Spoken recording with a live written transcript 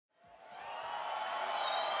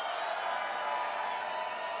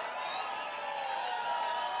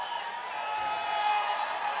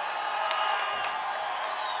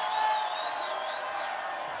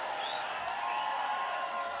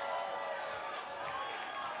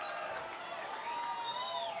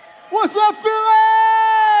What's up, Philly?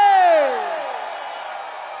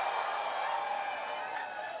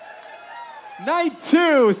 Night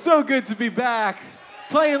 2, so good to be back.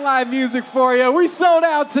 Playing live music for you. We sold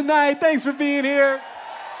out tonight. Thanks for being here.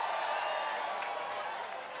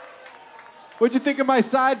 What'd you think of my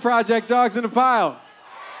side project, Dogs in a Pile?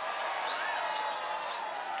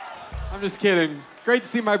 I'm just kidding. Great to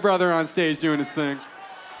see my brother on stage doing his thing.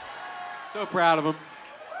 So proud of him.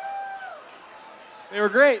 They were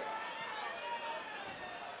great.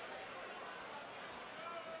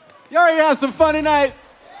 You already have some fun tonight.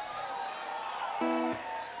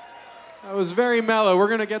 That was very mellow. We're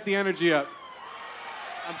going to get the energy up.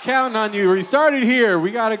 I'm counting on you. We started here.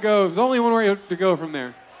 We got to go. There's only one way to go from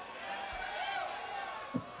there.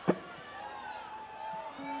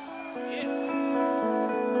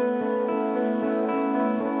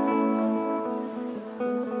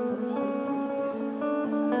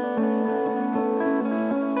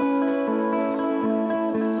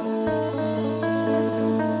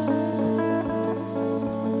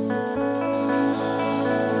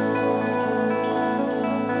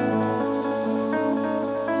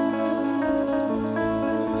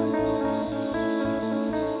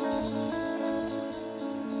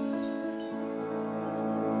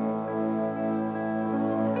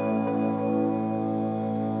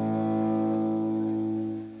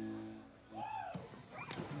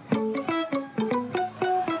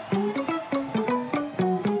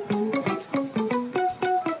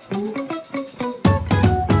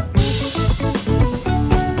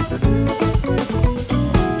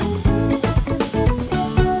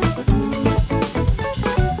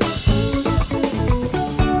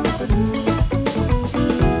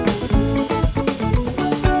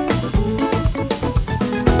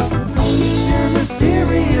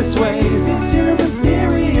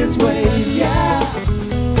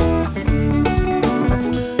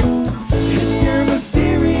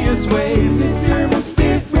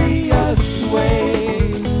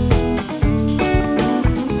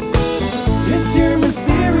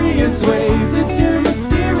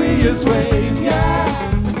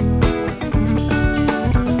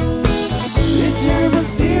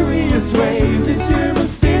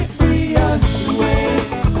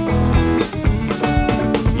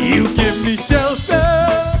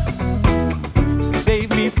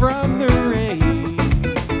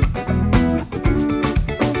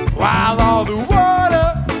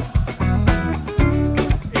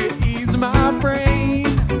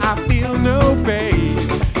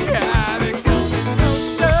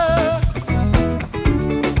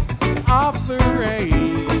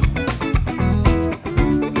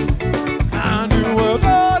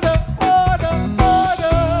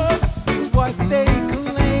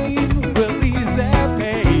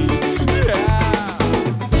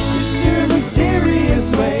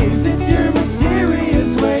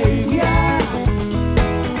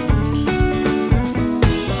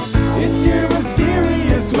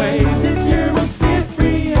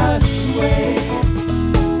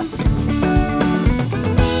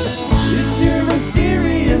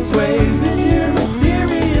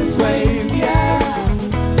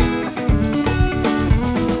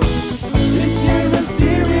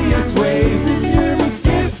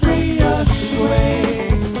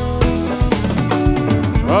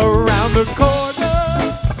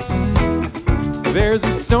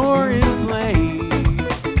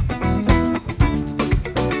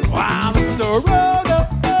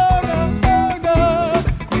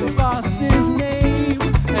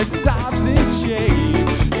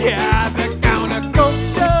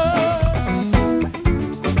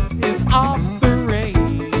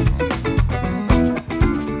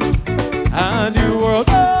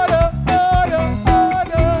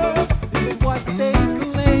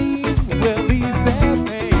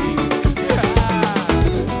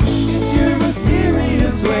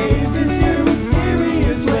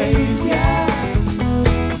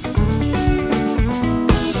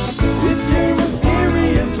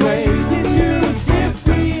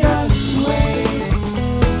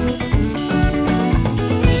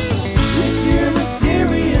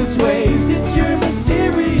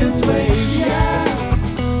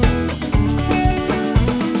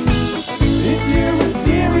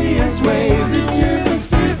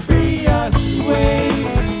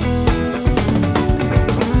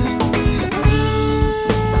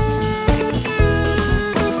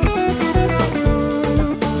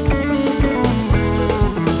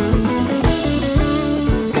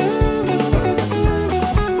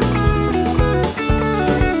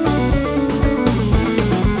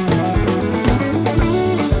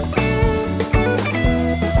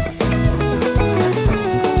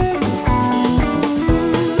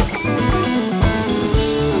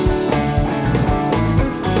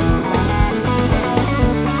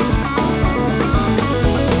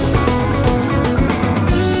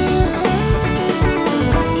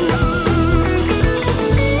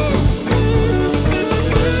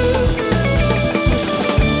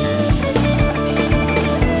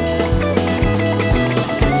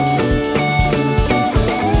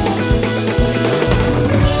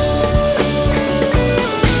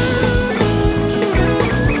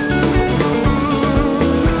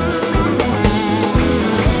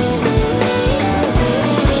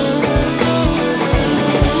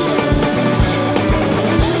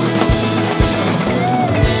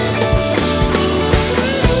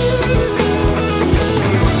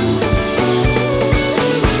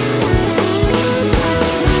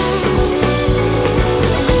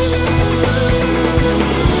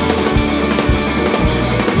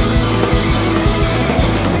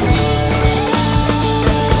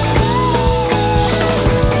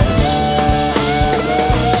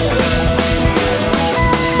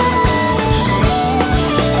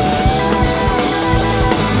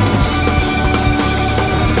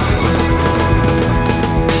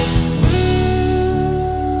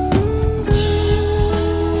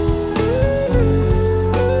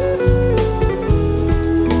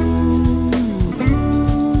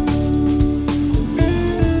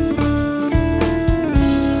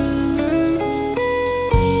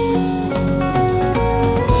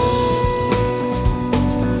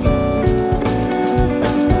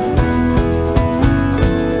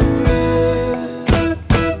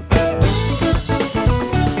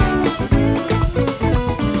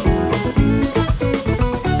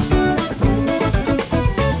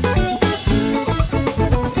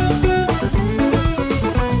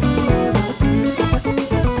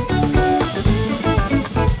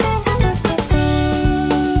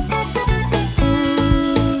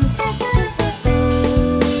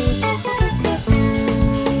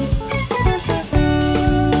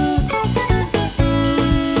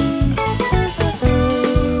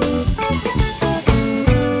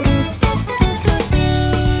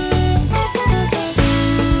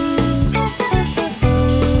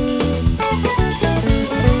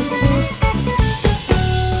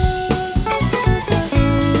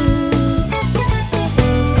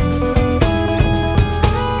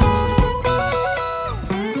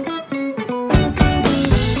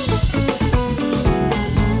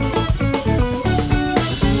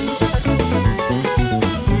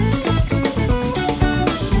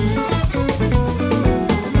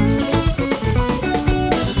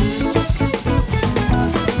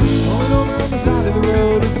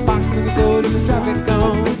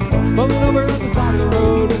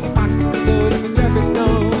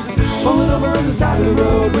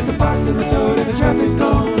 and the toad and the traffic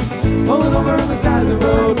cone. Pulling over on the side of the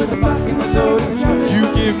road with the fox and the toad and the traffic cone.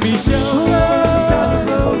 You give me shelter on the side of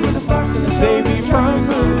the road with the fox and the save me from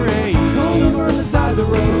the rain. Pulling over on the side of the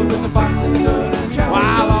road with the fox and the toad and the traffic cone.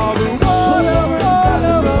 While all the Pulling over on the side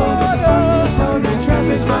of the road with the fox and the toad and the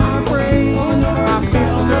traffic is cone. my brain, I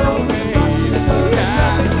feel no pain.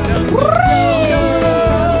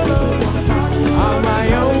 On my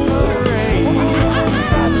own terrain,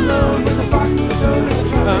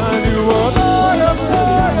 a new world. Pulling over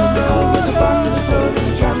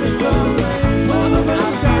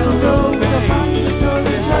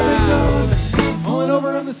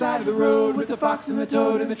on the side of the road with the fox and the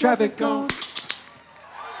toad and the traffic cone.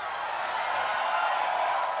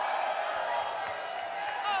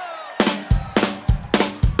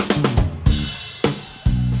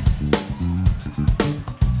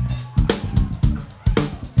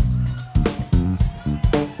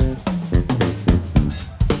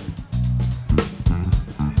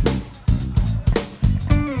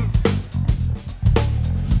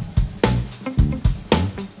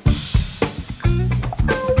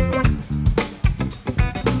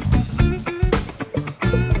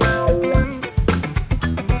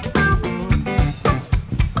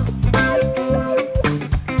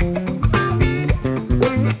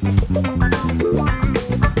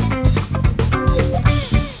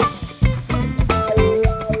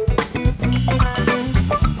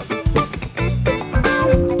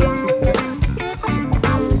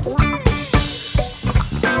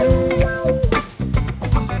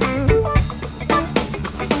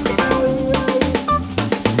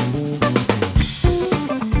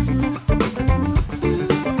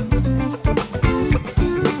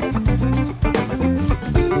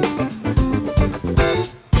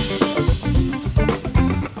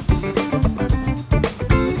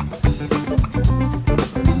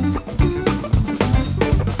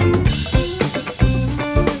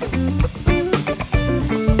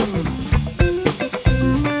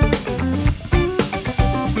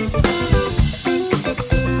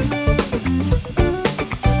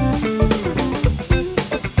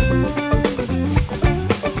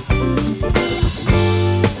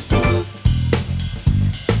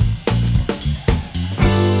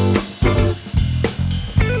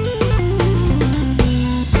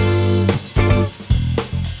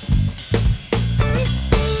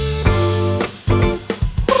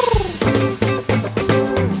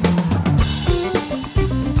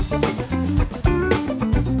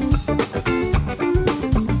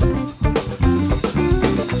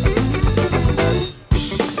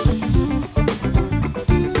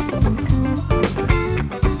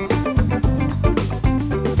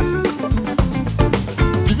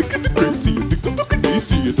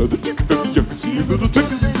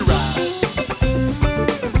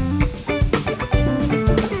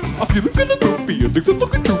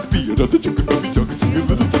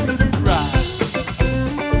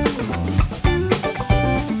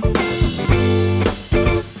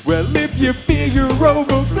 Well, if you fear you're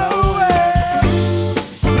overflowing,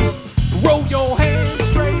 roll your hands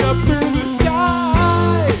straight up through the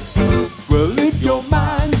sky. Well, if your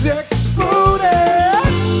mind's exploding,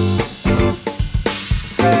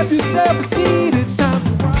 grab yourself a seat, it's time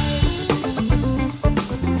to ride.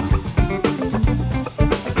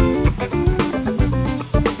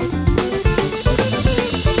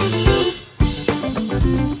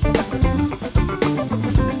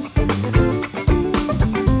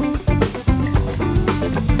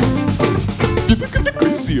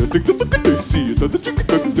 Think the fucking day, see it, the chicken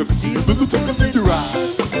gun, the see it, the chicken thing to ride.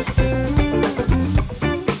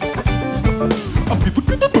 I'm the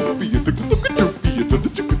good of the beer, the fucking jerky, the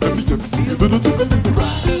chicken gun, the see it, the chicken thing to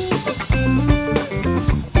ride.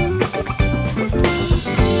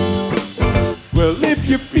 Well, if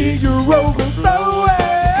you feel you're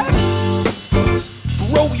overflowing,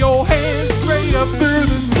 roll your hands straight up through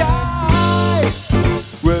the sky.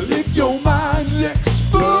 Well, if your mind's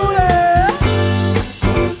exploding,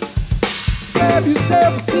 grab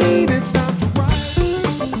yourself a seat, it's time to ride.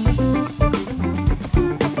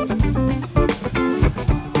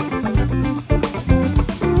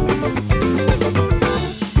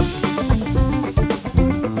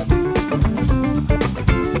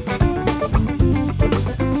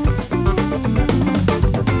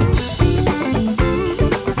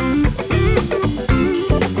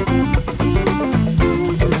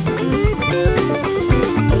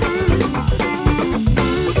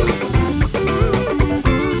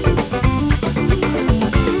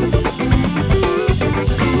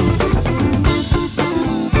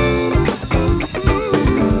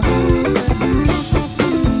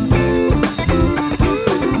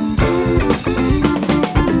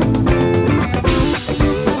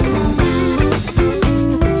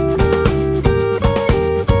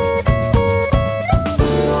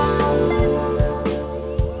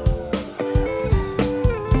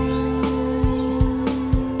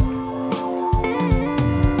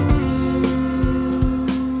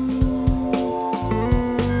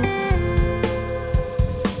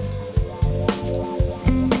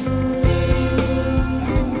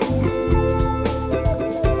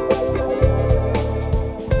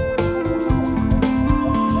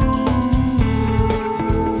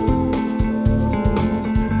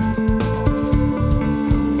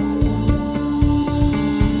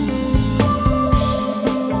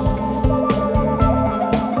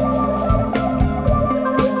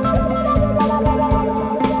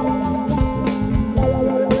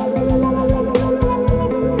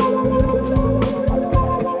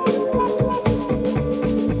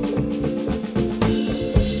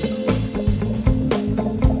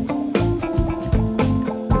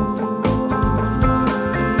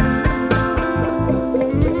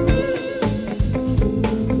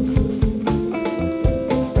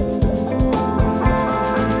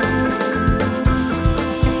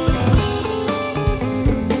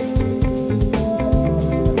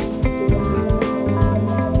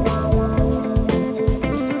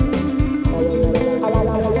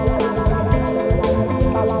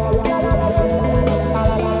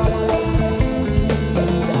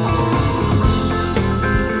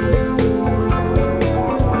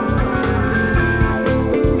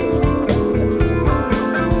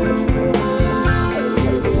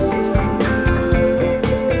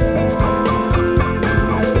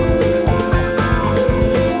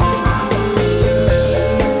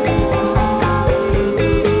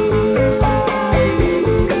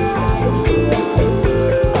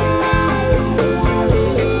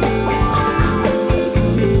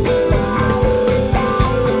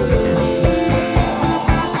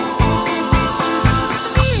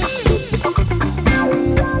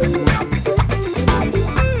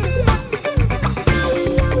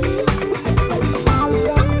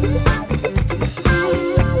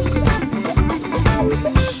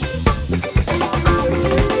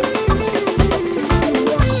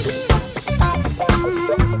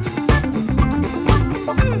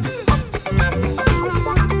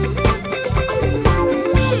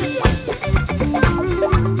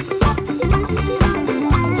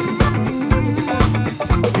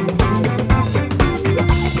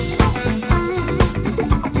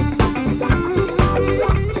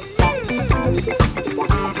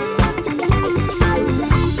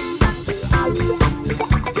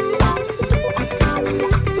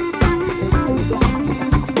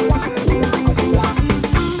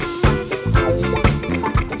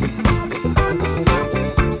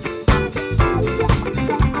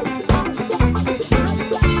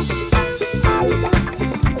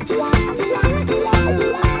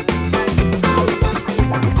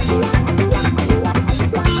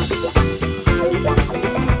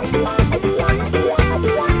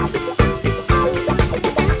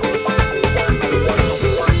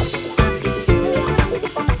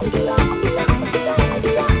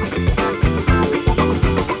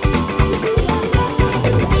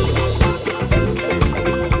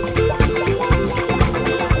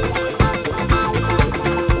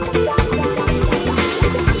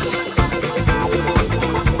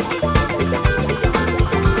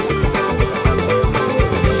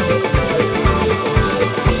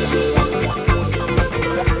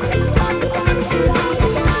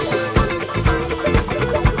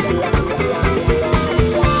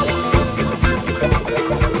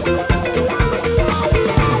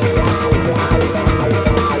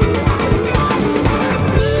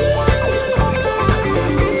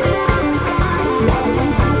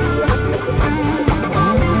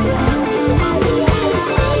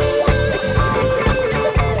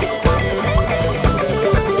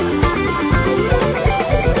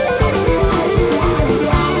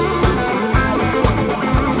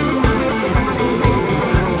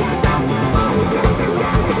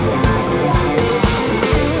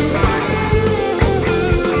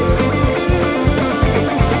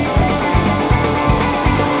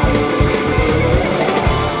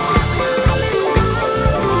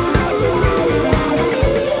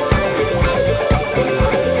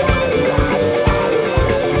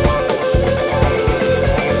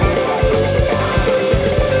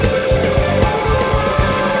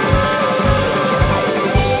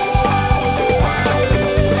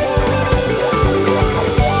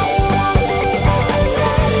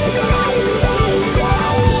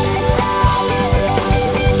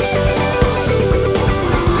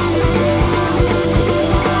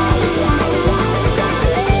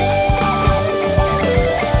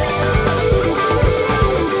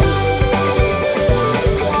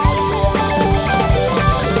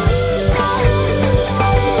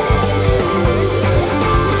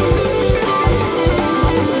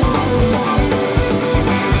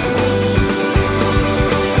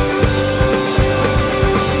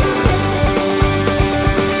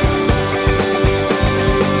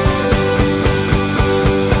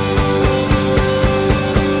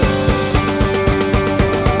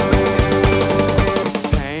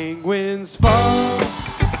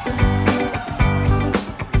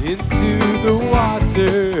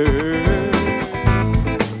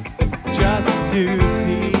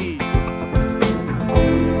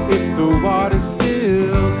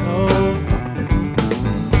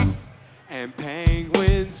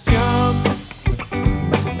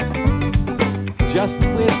 just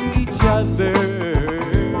with each other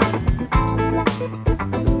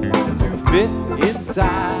to fit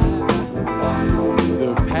inside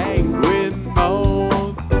the penguin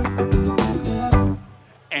mold.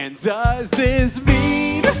 And does this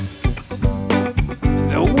mean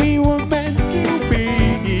that we were meant to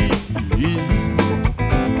be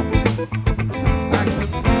like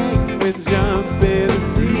some penguins jump in the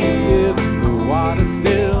sea if the water's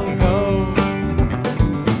still cold?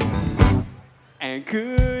 And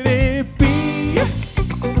could it be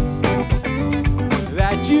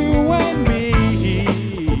that you and me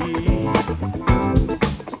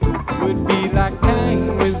would be like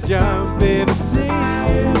penguins jump in the sea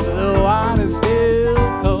if the water's still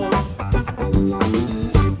cold?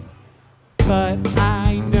 But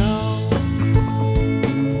I know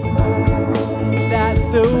that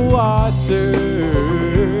the water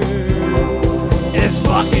is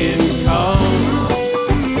fucking cold.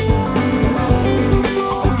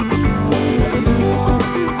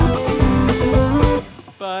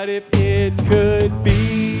 But if it could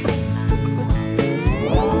be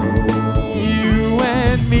you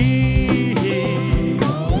and me,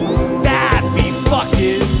 that'd be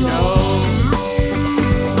fucking no.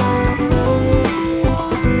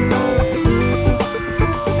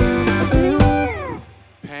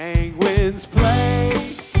 penguins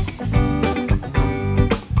play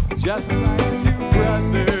just like two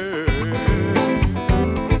brothers.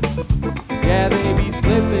 Yeah, they be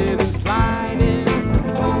slipping and sliding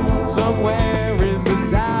somewhere in the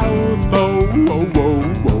south. Oh, oh, oh,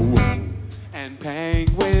 oh. And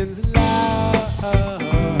penguins love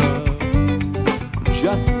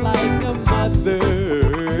just like a mother.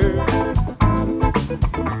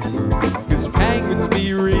 'Cause penguins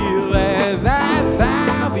be real, and that's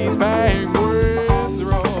how these penguins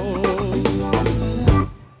roll.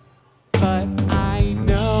 But I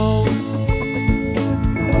know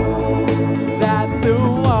that the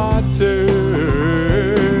water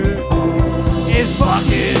is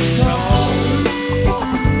fucking cold.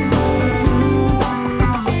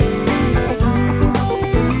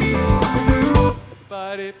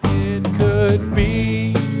 But if it could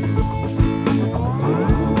be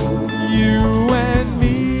you and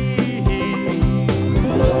me,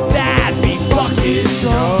 that'd be fucking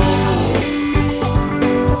cold.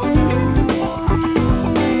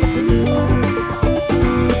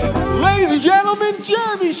 Ladies and gentlemen,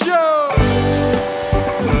 Jeremy Show.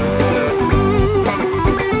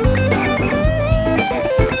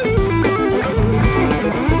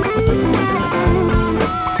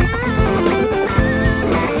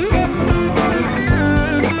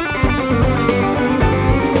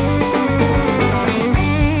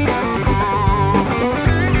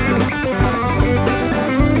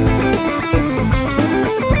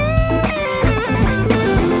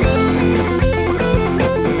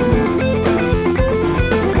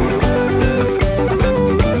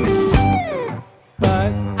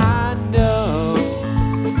 But I know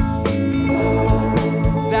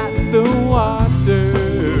that the water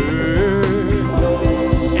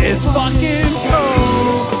is fucking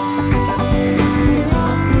cold.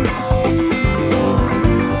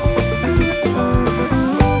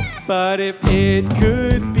 But if it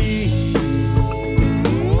could be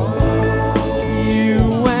you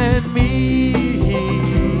and me,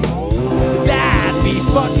 that'd be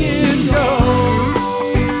fucking cold.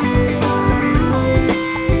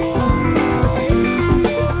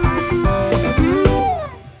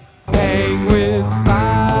 Penguins fly.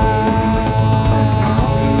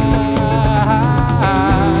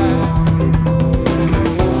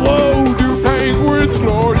 Whoa, do penguins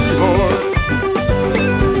fly hard?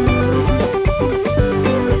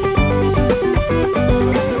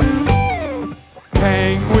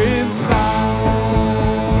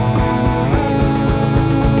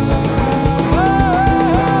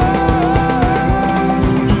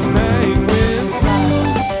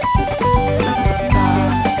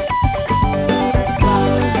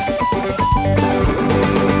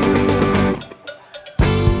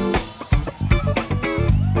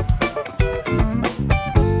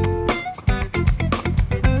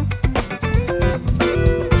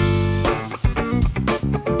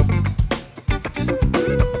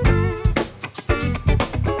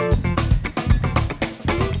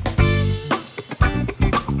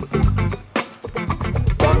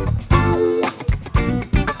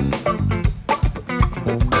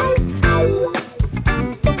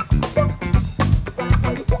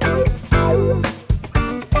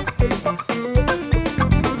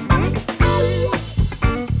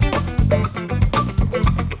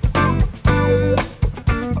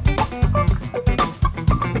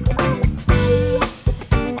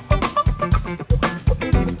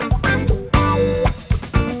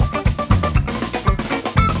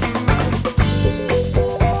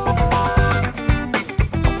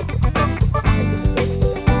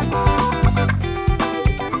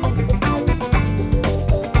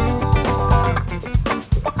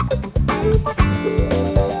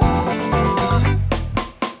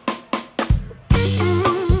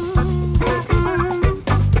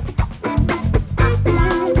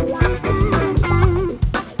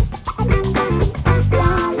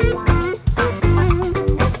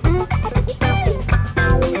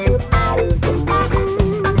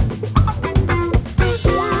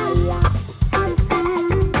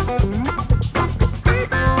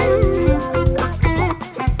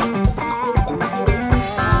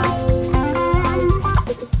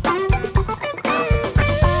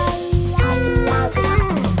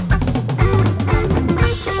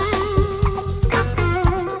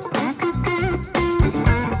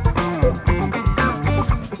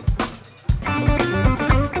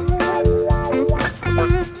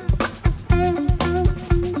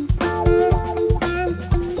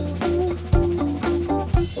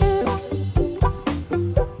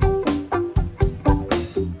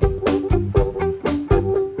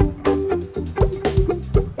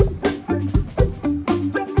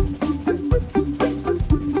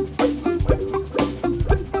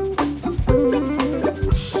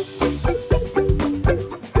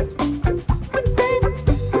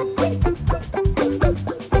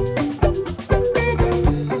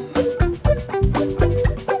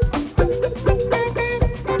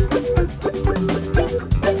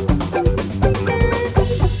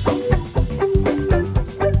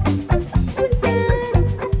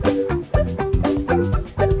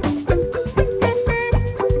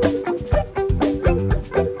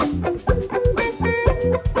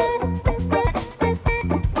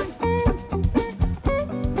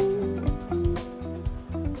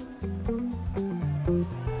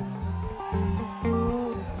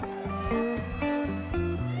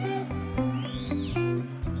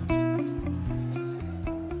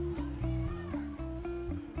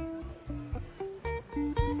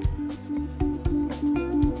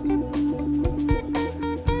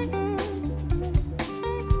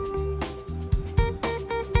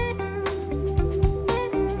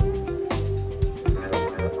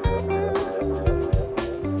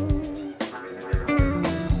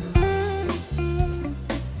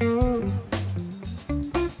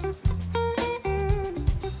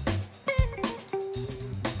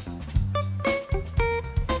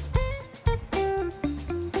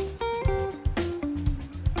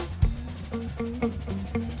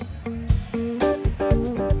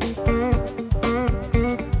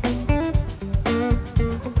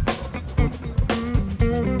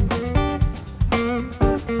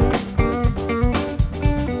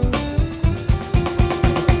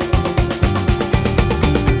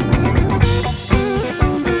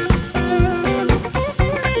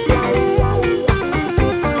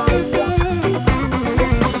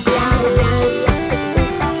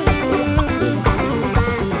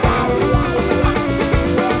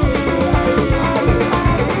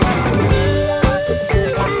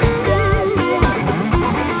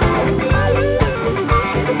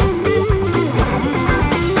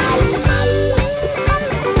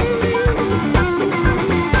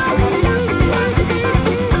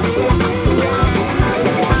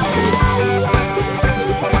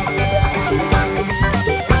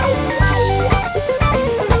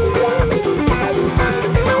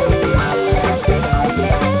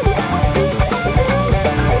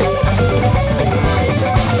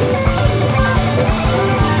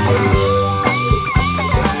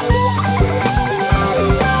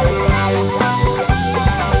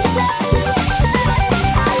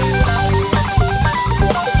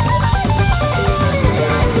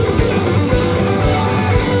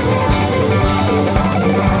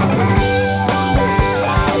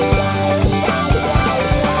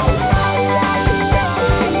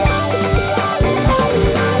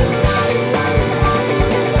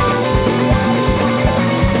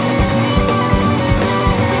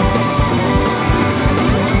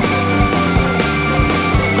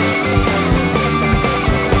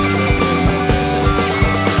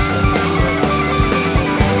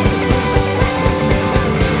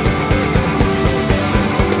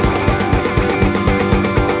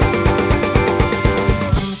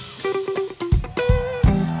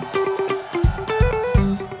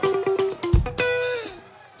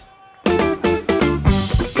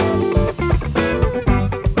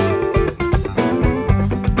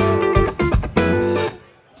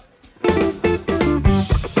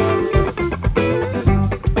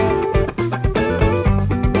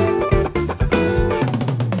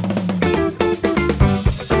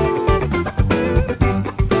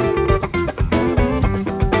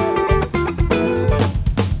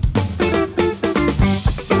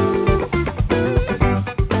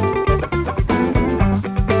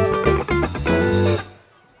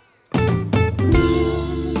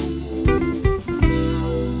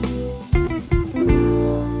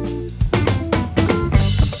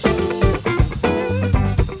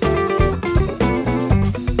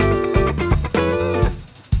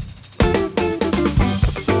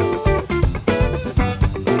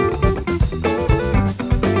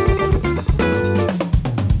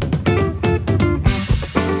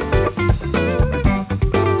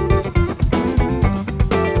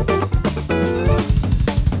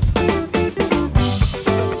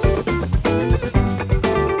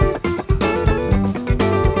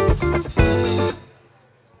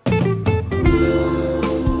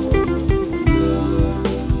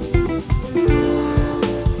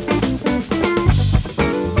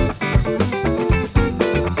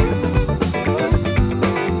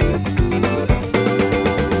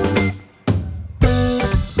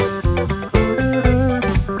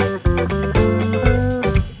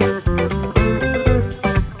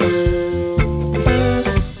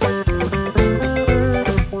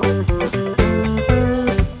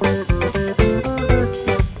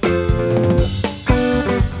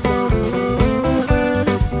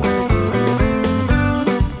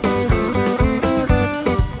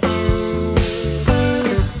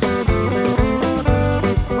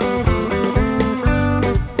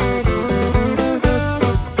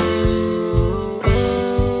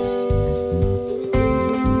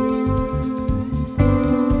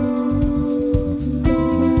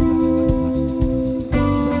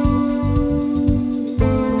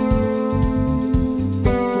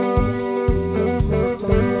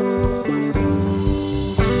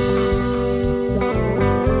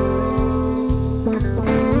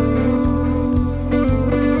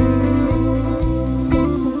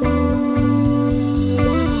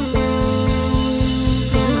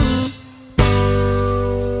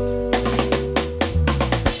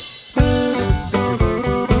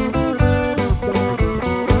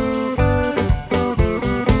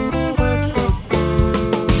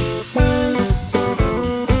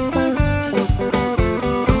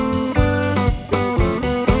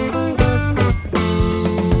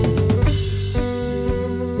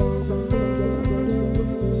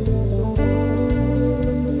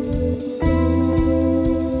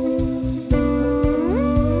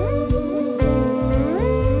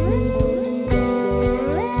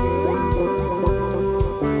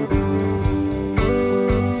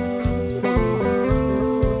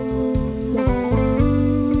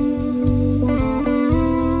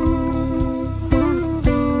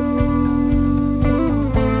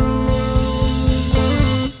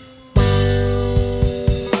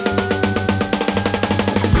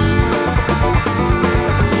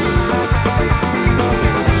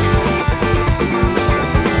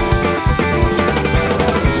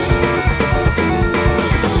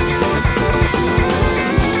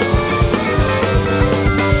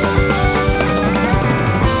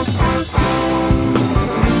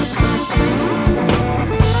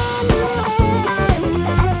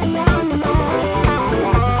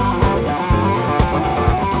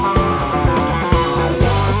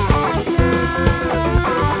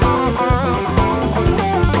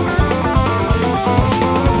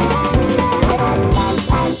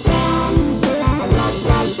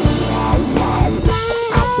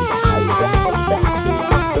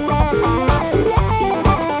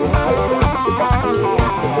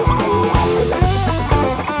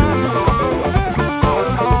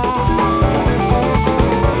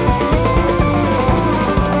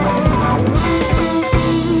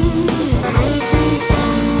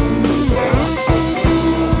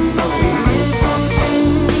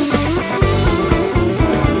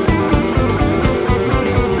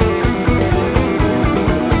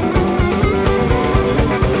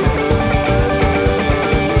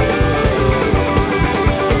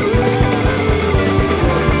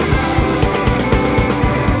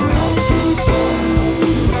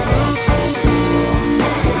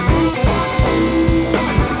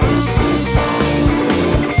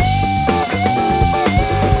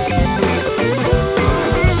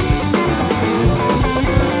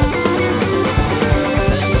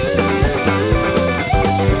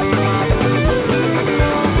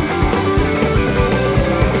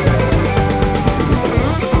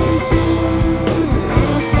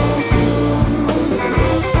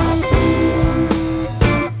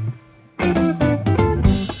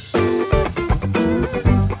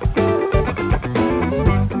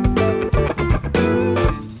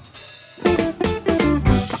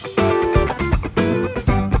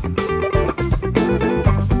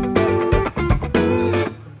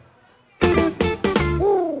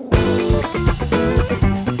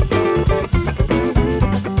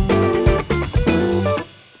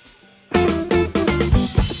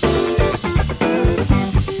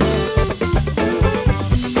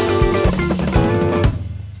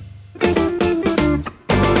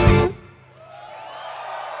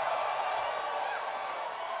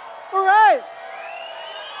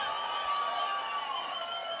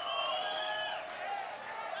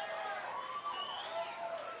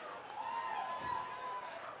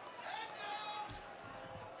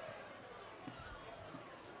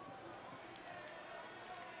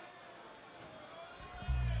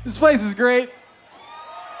 This place is great.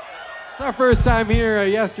 It's our first time here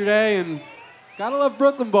yesterday, and gotta love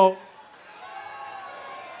Brooklyn Bowl.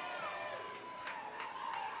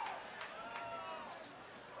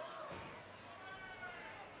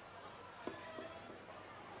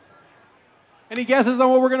 Any guesses on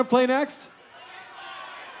what we're gonna play next?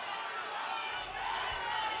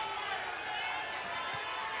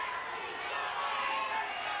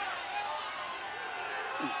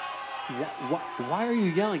 Why are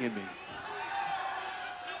you yelling at me?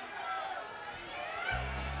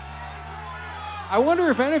 I wonder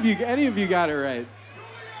if any of you got it right.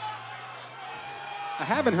 I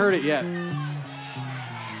haven't heard it yet.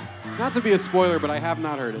 Not to be a spoiler, but I have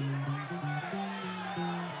not heard it.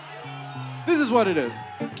 This is what it is.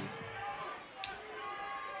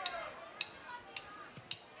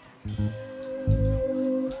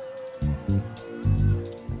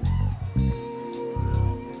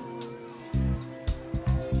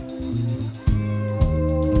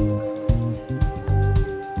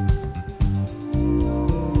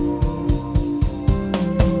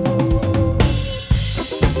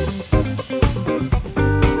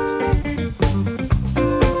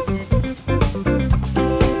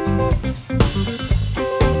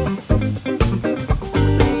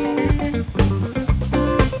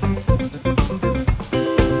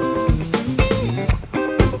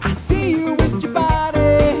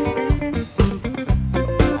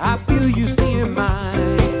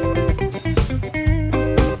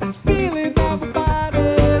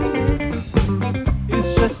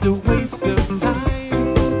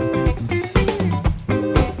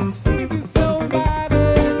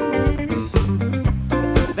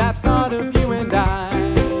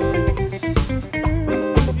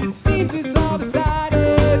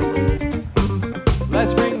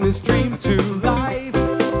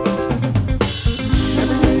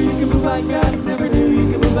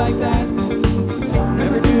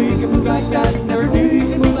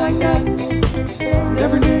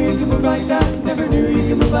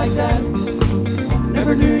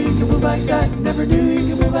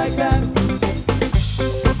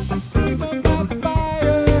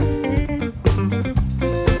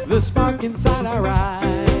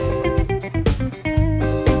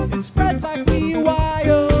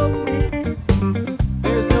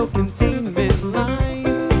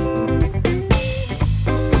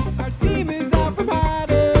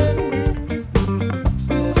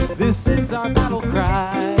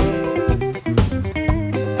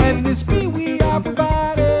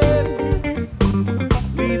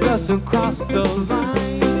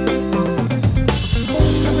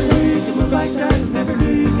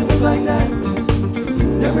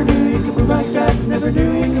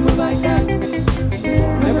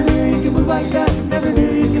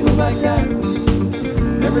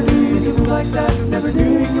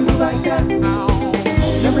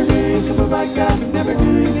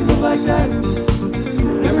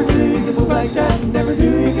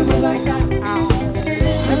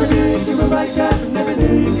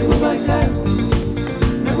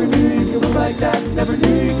 Never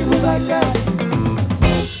knew you could move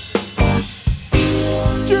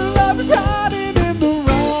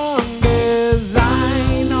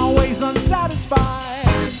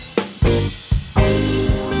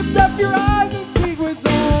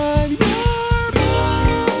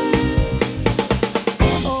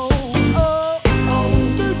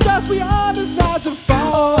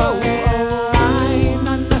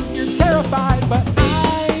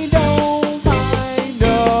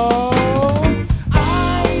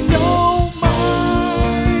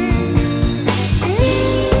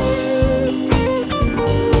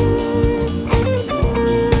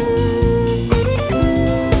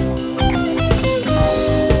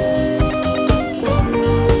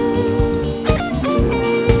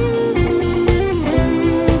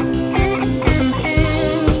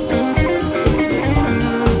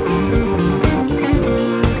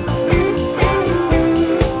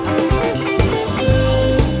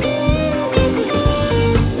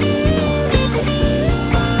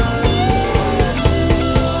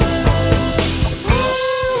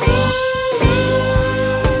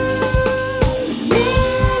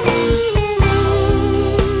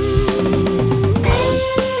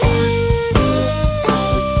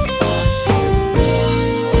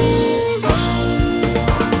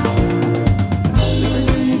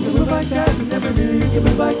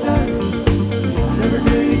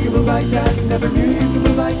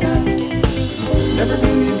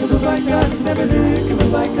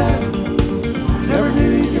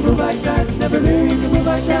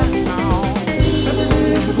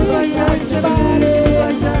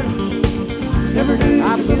like that.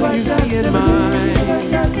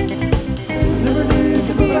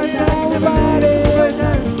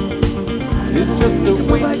 just a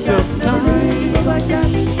waste of time. Like that.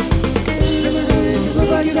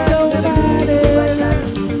 You're so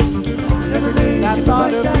I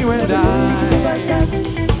thought of you and I.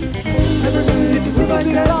 It seems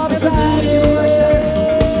it's all beside you.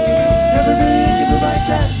 Never knew you could move like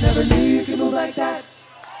that. Never knew you could move like that.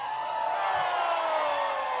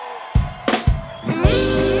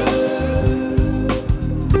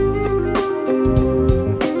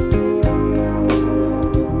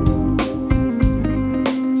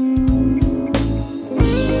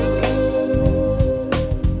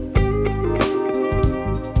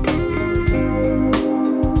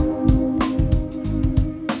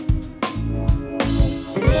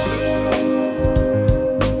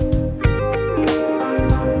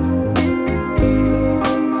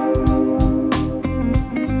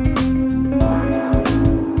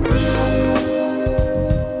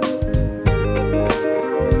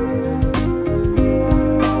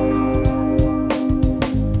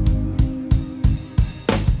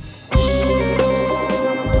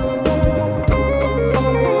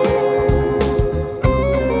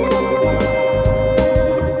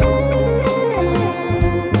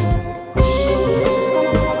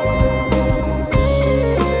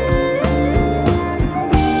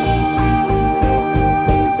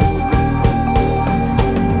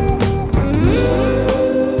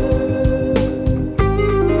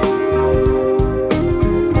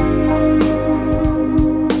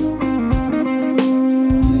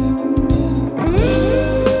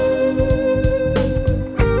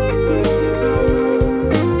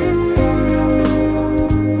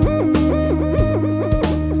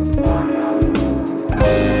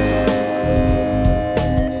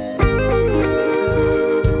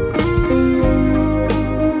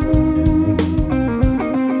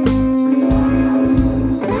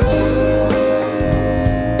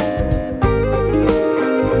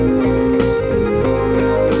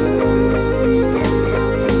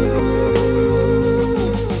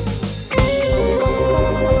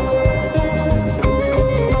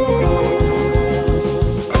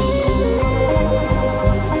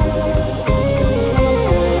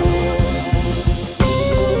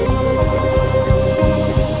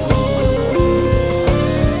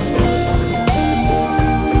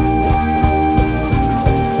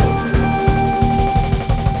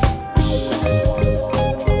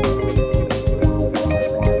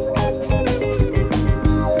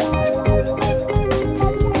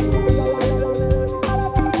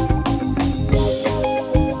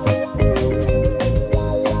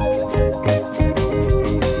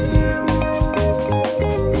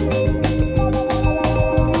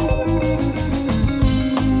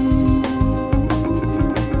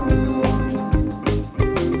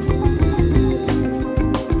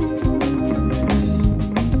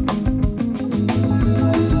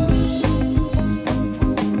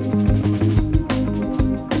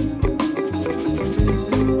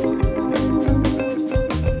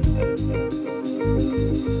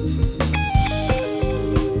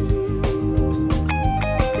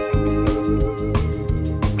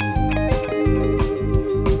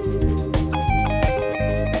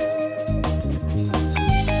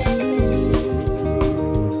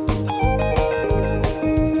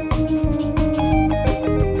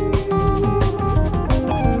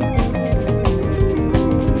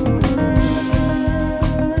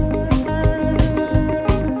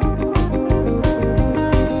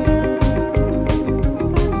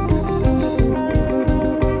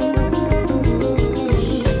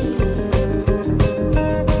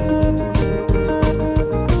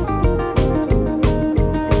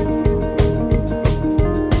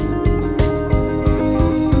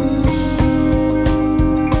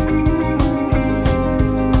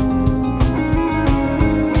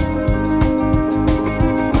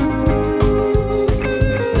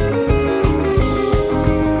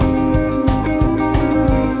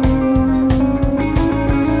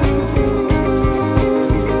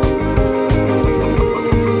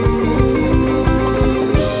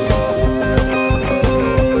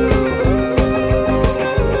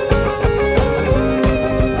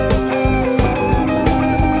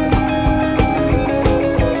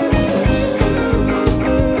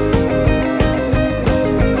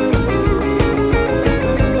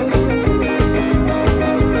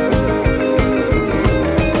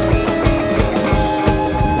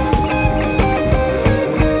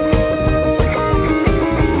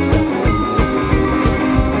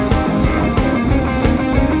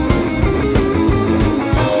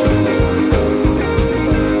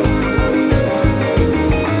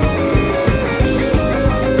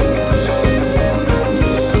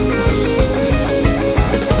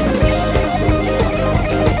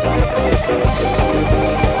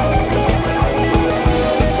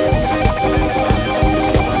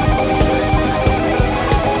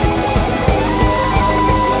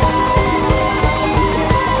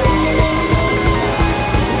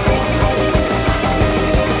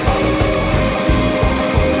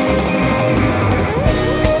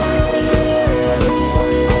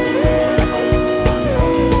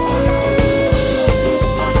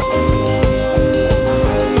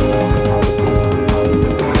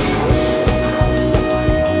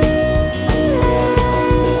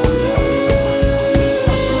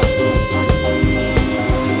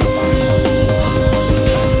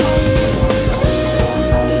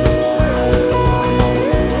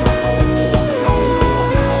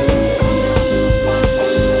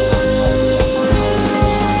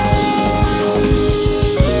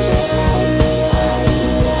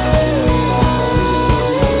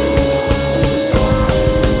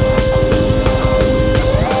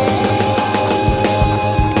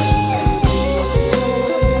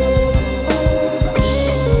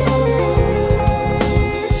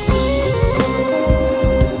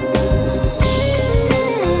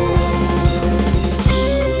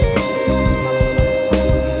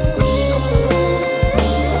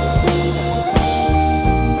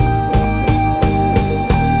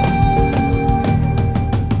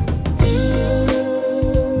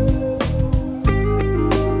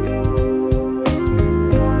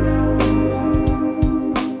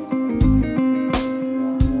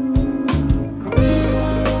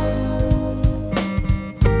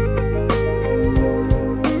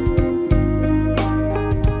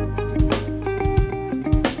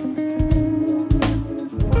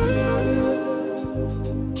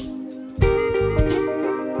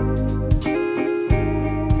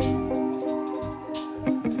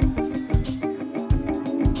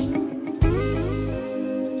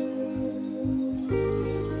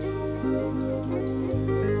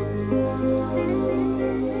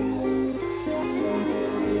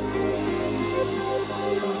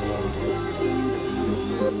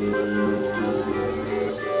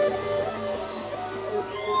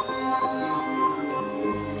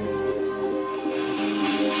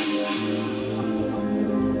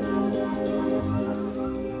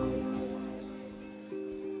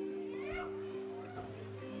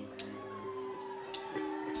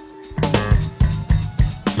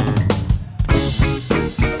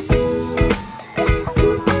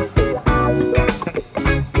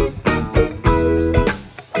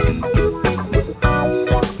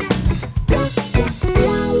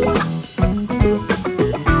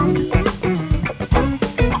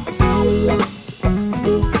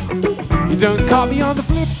 done caught me on the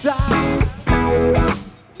flip side.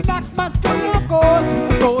 Knocked my tongue off course with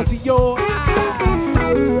the force of your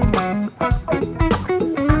eye.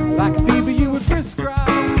 Like a fever you would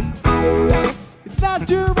prescribe. It's not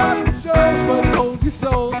your rapid shows, but it holds your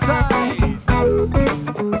soul tight.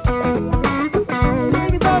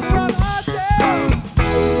 Pretty rough run hard down.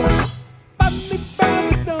 Body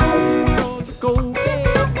bound stone on the cold day.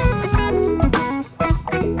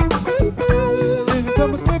 Then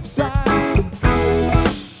from the cliffside,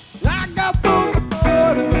 like a bull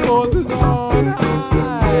aboard and the forces on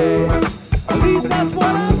high. At least that's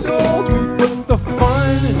what I'm told. We put the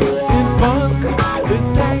fun in funk.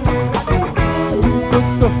 It's hanging like it's gold. We put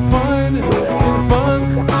the fun in funk.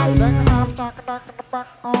 Taking off, talking the back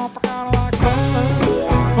off. I kinda like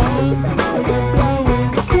fun. We're blowing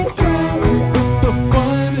to drown. We put the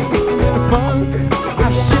fun in funk.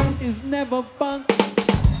 Our shit is never bunk.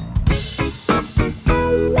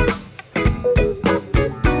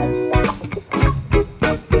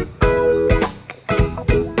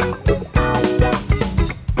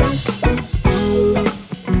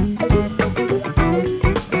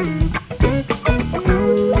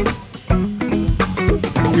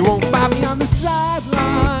 You won't find me on the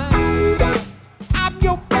sideline. I'm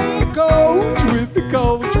your band coach with the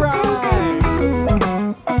cold drive.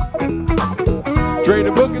 Drain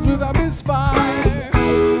the buckets without misfire.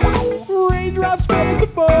 Raindrops fall to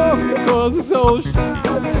fall because the soul shine.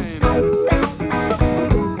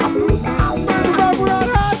 Burn the rubber on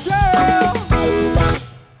hot gel.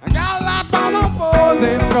 I got a lot on the fours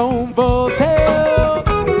and roam full tail.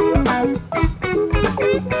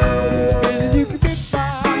 And you can get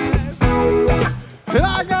five. And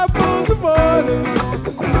I got bulls of wood and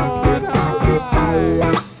horses on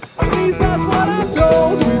high. At least that's what I'm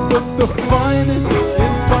told. We put the fun in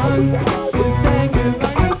funk. It's hanging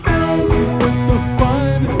like it's gold. We put the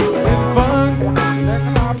fun in funk. Like a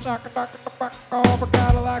hop, shock, a duck, a buck, off. I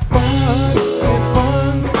gotta like fun in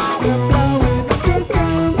funk. We're blowing up your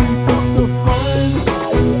town. We put the fun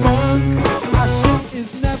in funk. Our shit is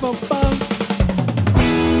never bunk.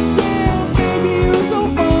 Damn, baby, you're so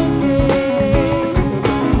funky.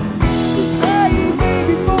 Hey,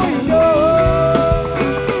 baby, boy, you know.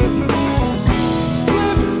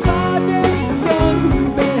 Slip, slide, and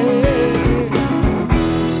sunbed.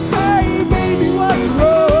 Hey, baby, what's the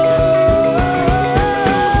rush?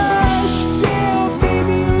 Damn,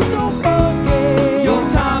 baby, you're so funky. Your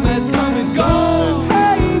time has come and gone.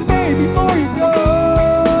 Hey, baby, boy, you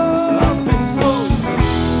know. I've been so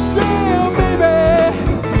Damn,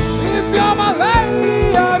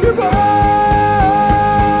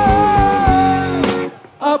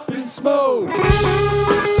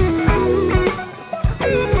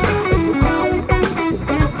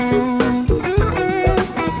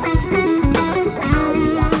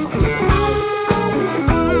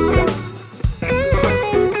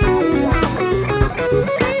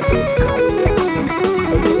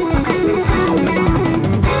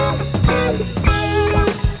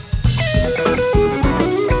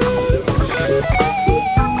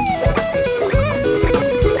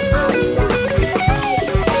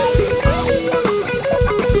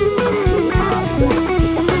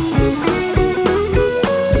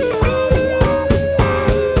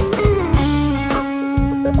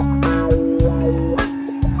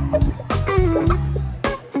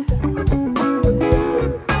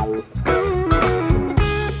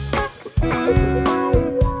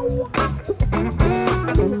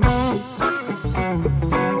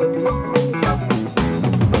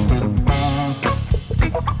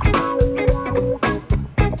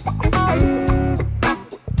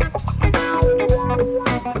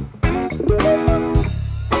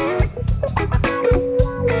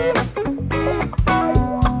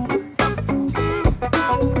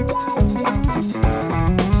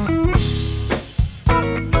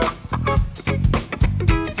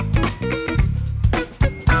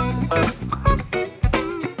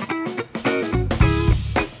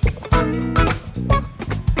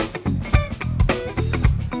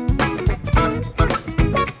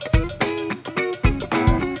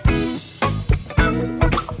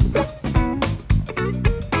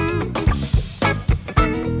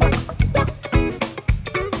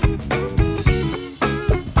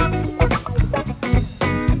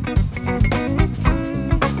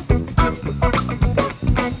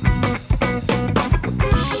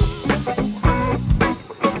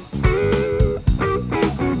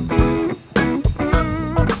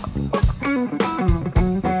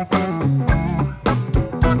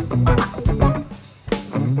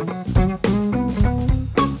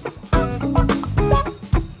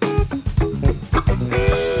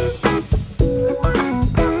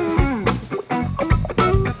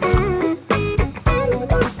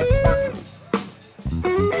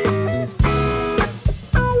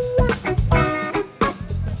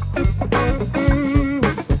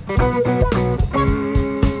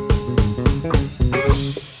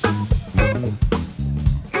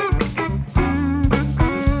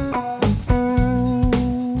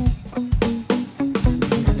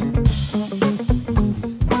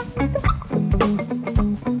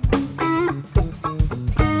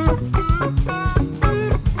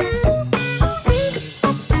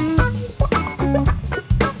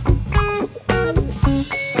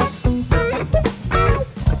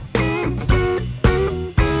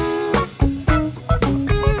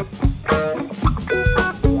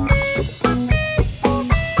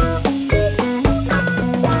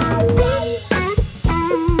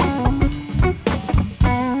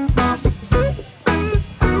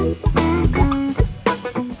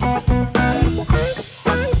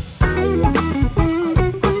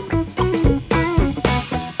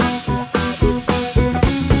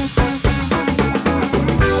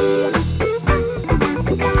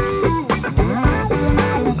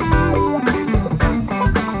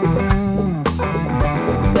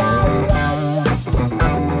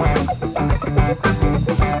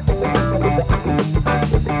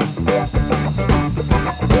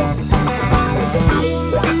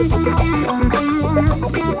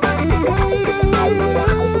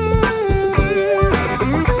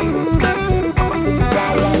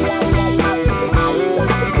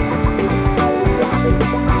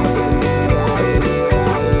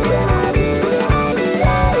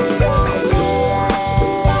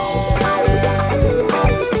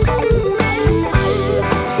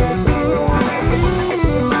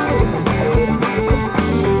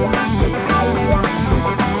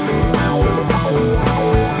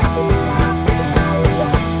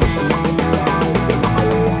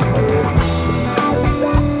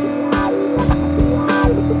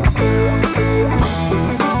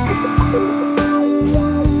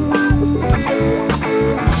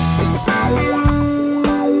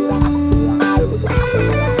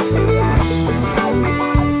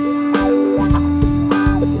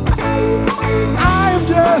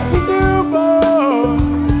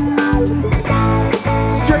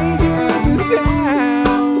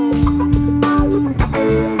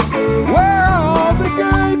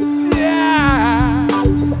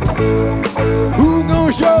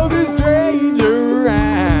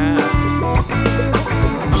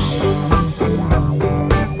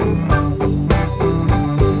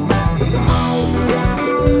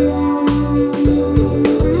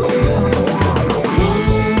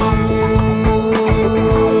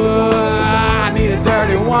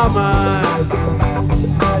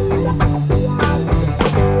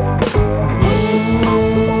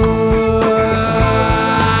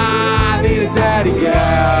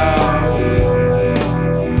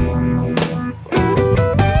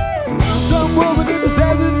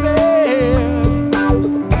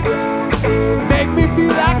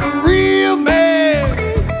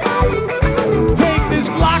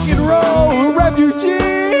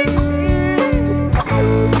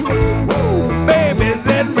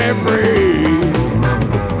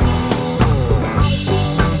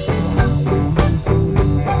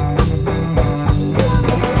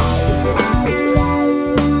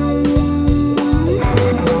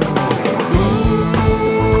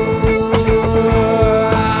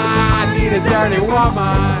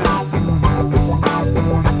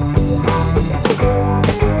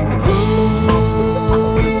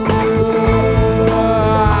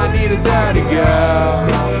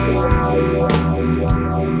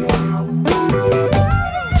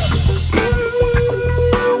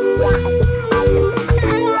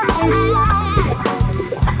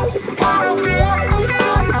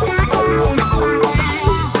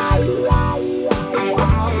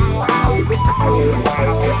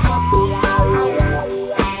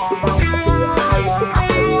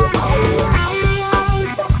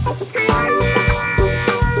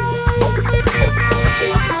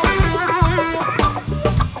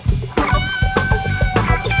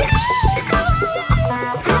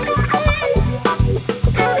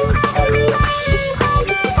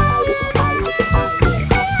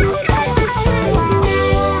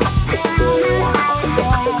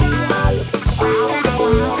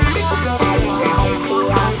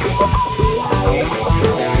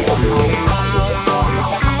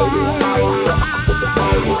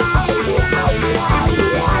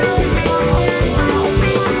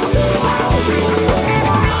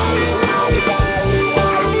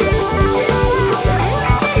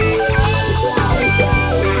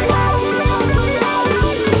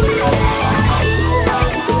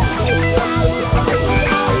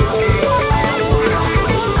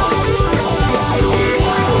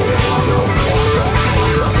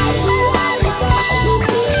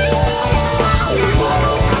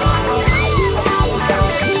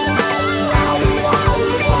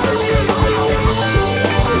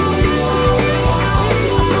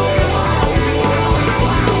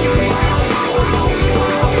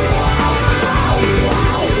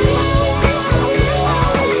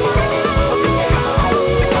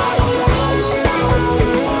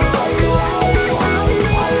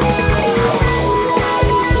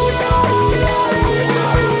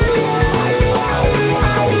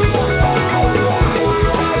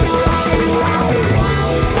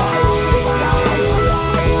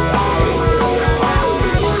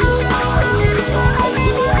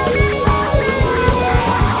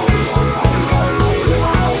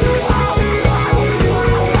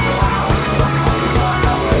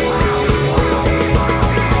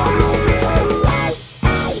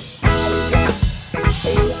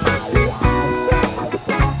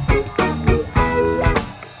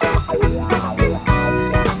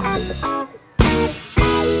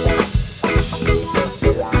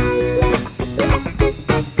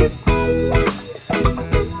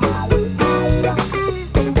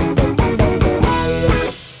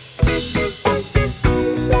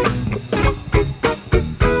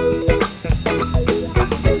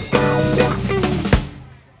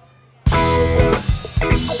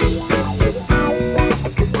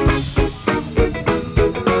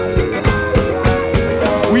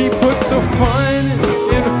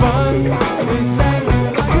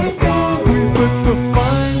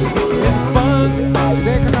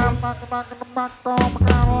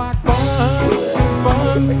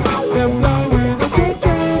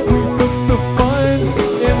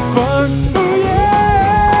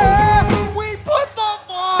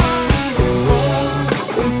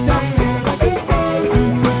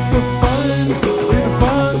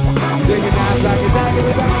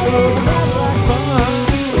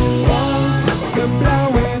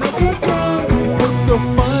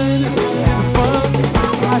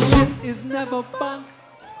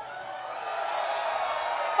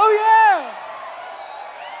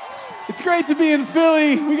 It's great to be in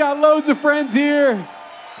Philly. We got loads of friends here.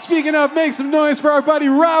 Speaking of, make some noise for our buddy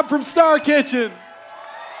Rob from Star Kitchen.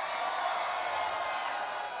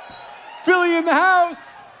 Philly in the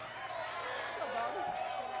house.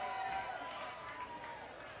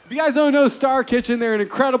 If you guys don't know Star Kitchen, they're an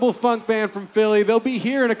incredible funk band from Philly. They'll be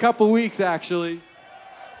here in a couple weeks, actually.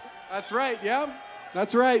 That's right, yeah,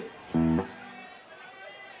 that's right.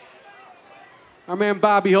 Our man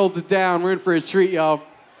Bobby holds it down. We're in for a treat, y'all.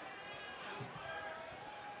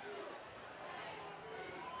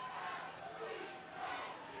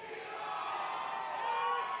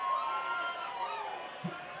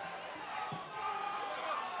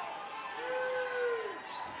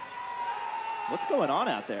 What's going on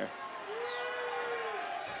out there?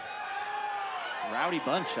 Rowdy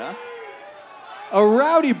bunch, huh? A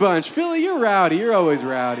rowdy bunch. Philly, you're rowdy. You're always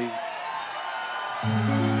rowdy.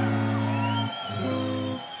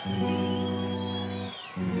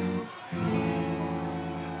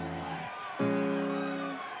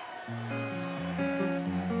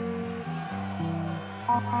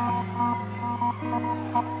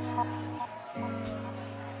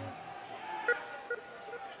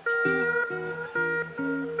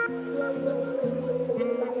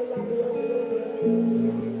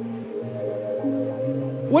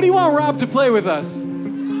 What do you want Rob to play with us? You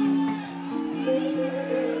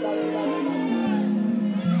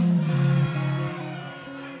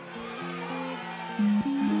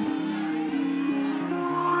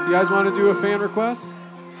guys want to do a fan request?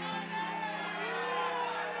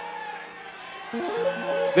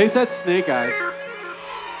 They said Snake Eyes.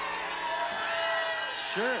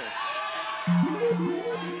 Sure.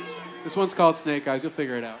 This one's called Snake Eyes. You'll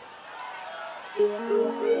figure it out.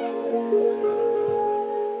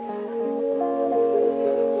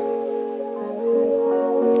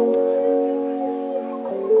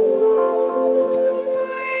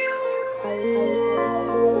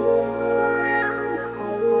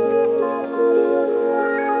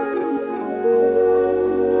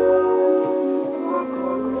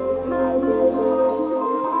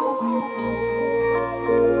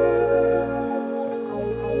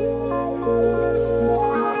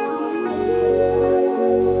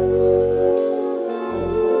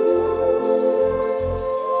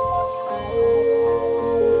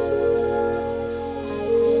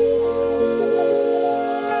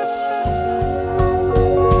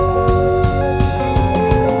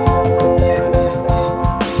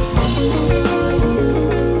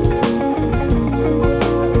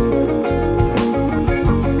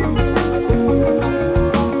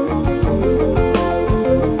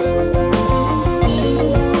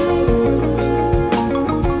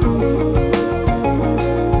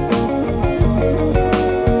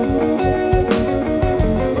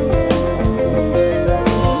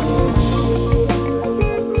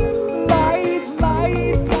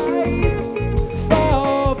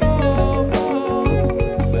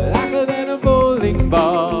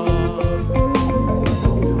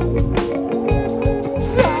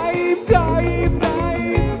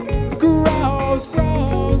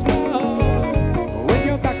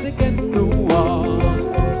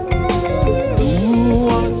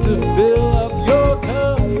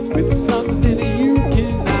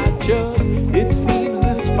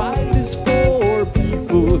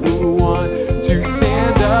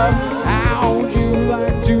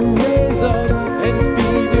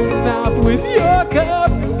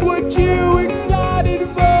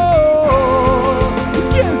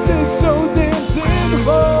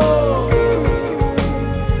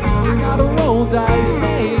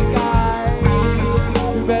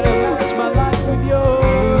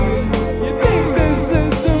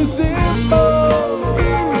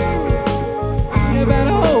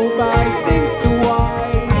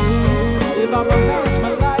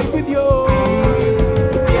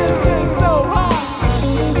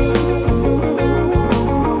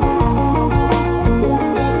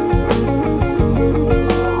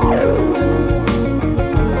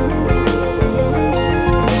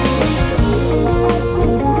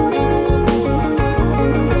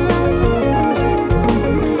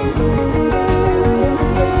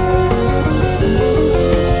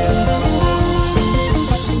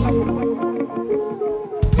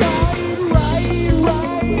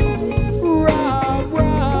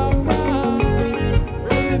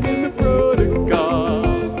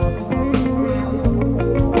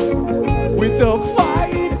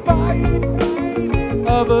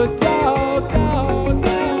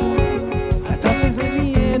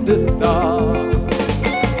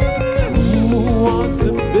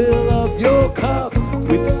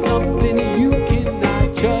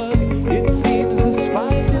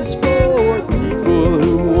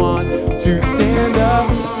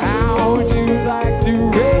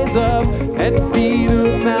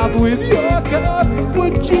 with your cup,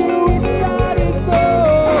 would you inside it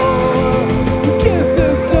though? Your kiss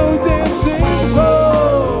is so damn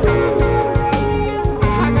sinful.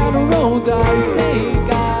 I gotta roll dice,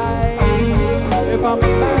 snake eyes. If I'm a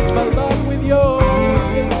match my luck with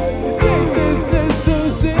yours, you think this is so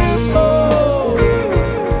simple.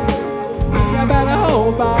 I better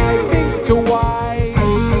hope I think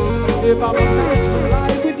twice. If I'm a match my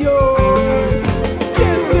life with yours,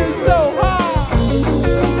 kiss is so hard.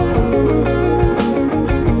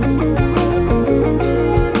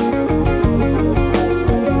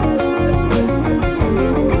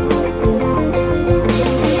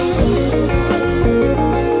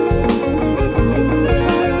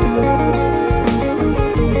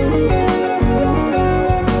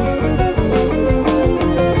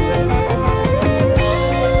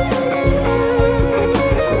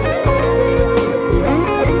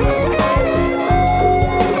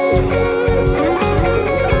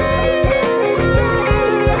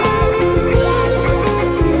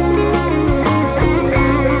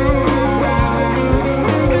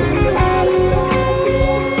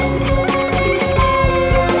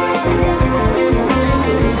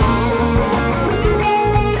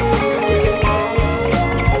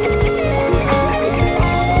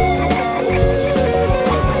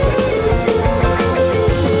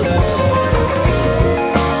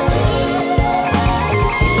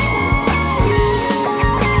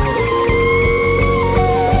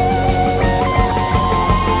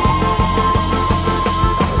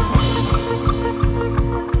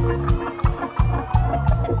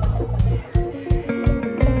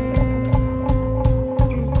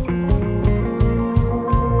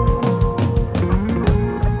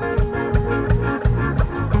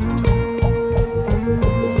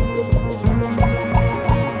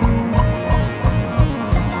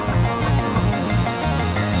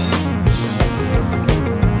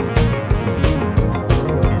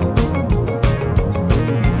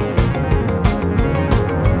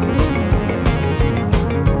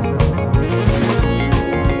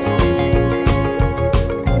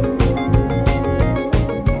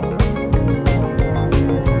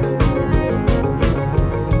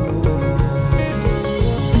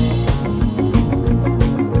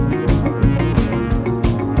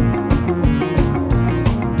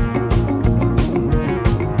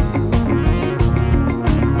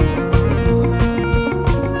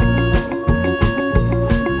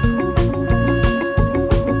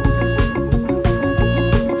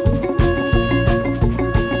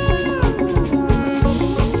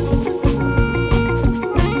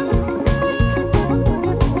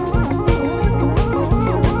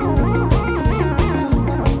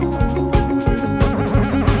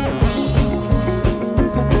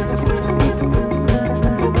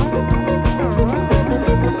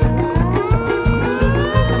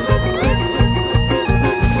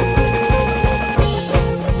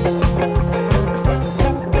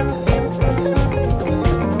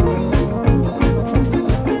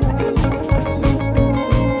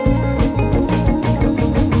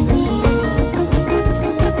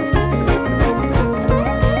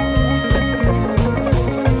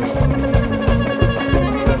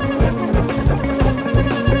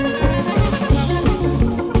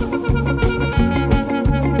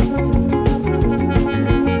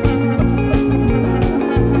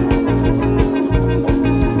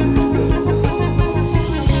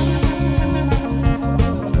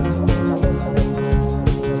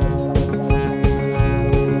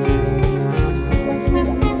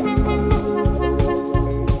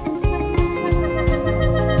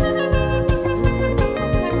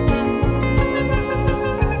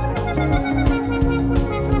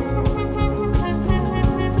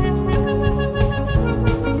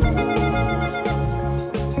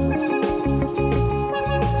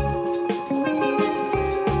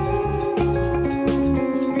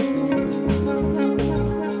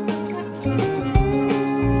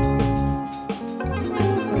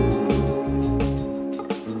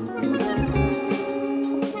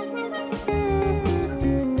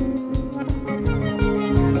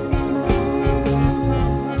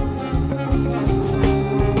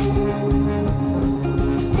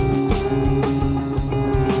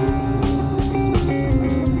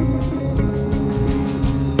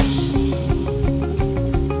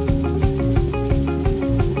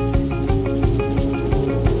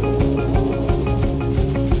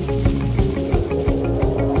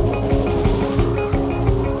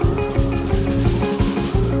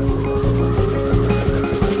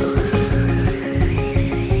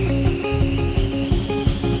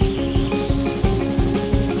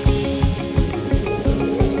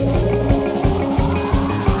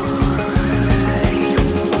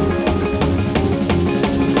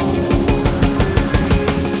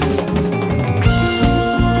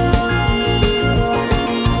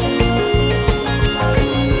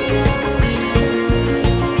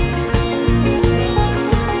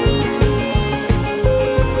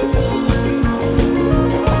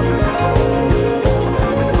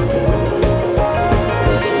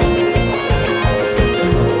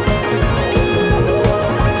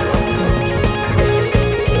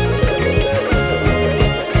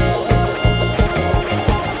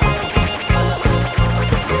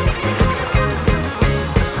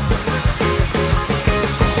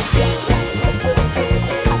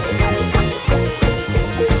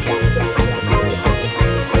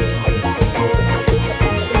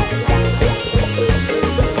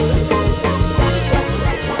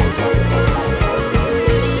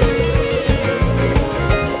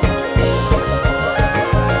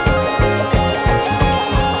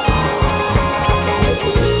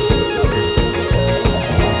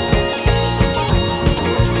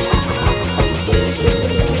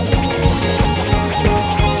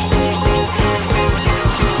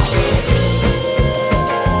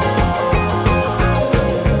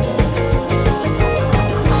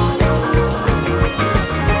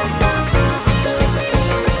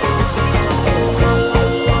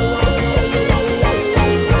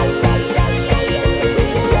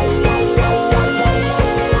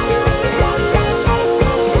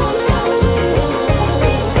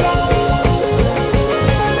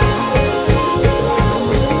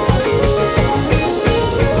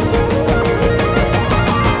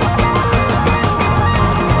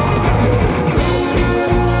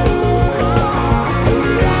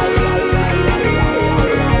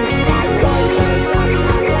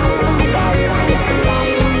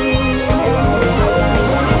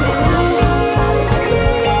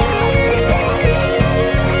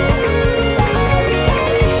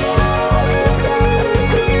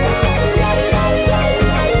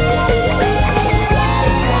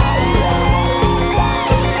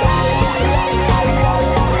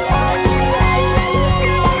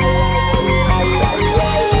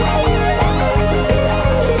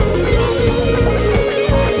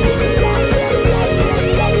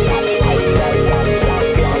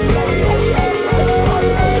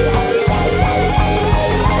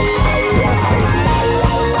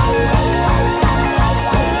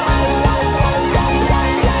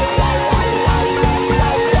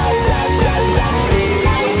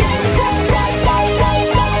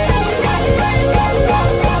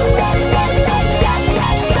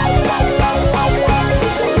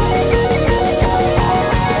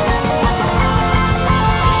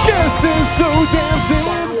 so damn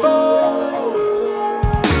simple.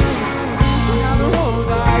 Gotta roll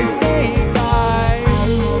dice, snake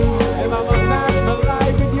eyes. If I'm a match my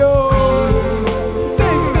life with yours,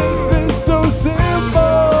 think this is so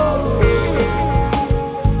simple.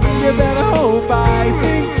 You better hope I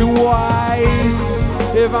think twice.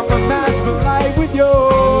 If I'm a match my life with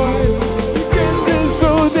yours, this is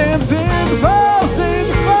so damn simple, simple.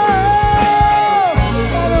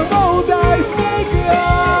 Gotta roll dice, snake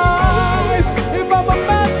eyes. If I'm a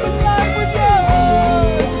match my life with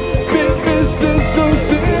yours, think this is so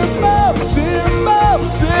simple,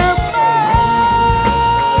 simple, simple.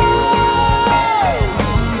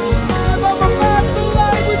 If I'm a match my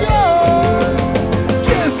life with yours,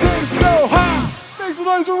 kissing so hot. Make some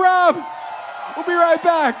noise for Rob. We'll be right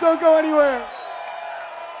back. Don't go anywhere.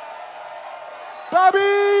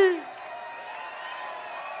 Bobby!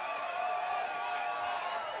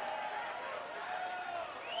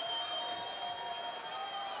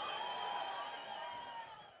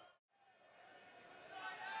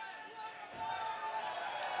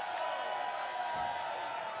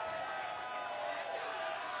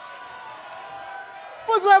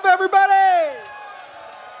 What's up, everybody?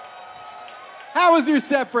 How was your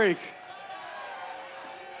set break?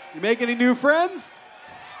 You make any new friends?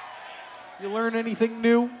 You learn anything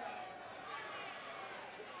new?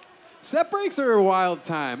 Set breaks are a wild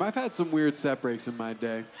time. I've had some weird set breaks in my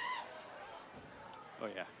day. Oh,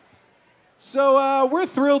 yeah. So we're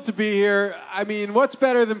thrilled to be here. I mean, what's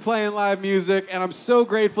better than playing live music? And I'm so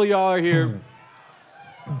grateful y'all are here.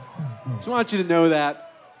 Just want you to know that.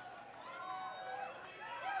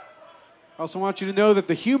 I also want you to know that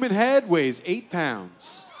the human head weighs 8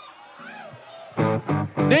 pounds.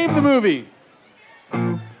 Name the movie.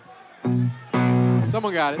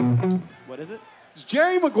 Someone got it. What is it? It's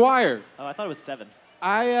Jerry Maguire. Oh, I thought it was 7.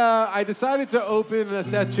 I decided to open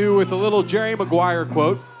set 2 with a little Jerry Maguire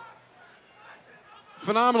quote.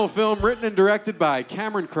 Phenomenal film written and directed by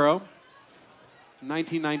Cameron Crowe,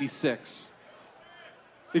 1996.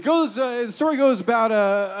 The story goes about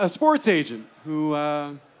a sports agent who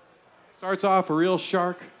starts off a real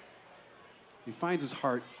shark. He finds his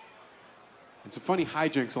heart. And some funny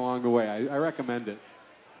hijinks along the way. I recommend it.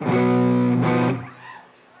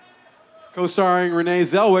 Co-starring Renee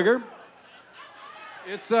Zellweger.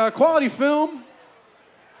 It's a quality film.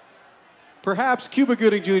 Perhaps Cuba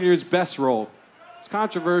Gooding Jr.'s best role. It's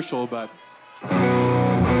controversial, but...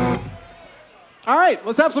 All right,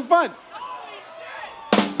 let's have some fun.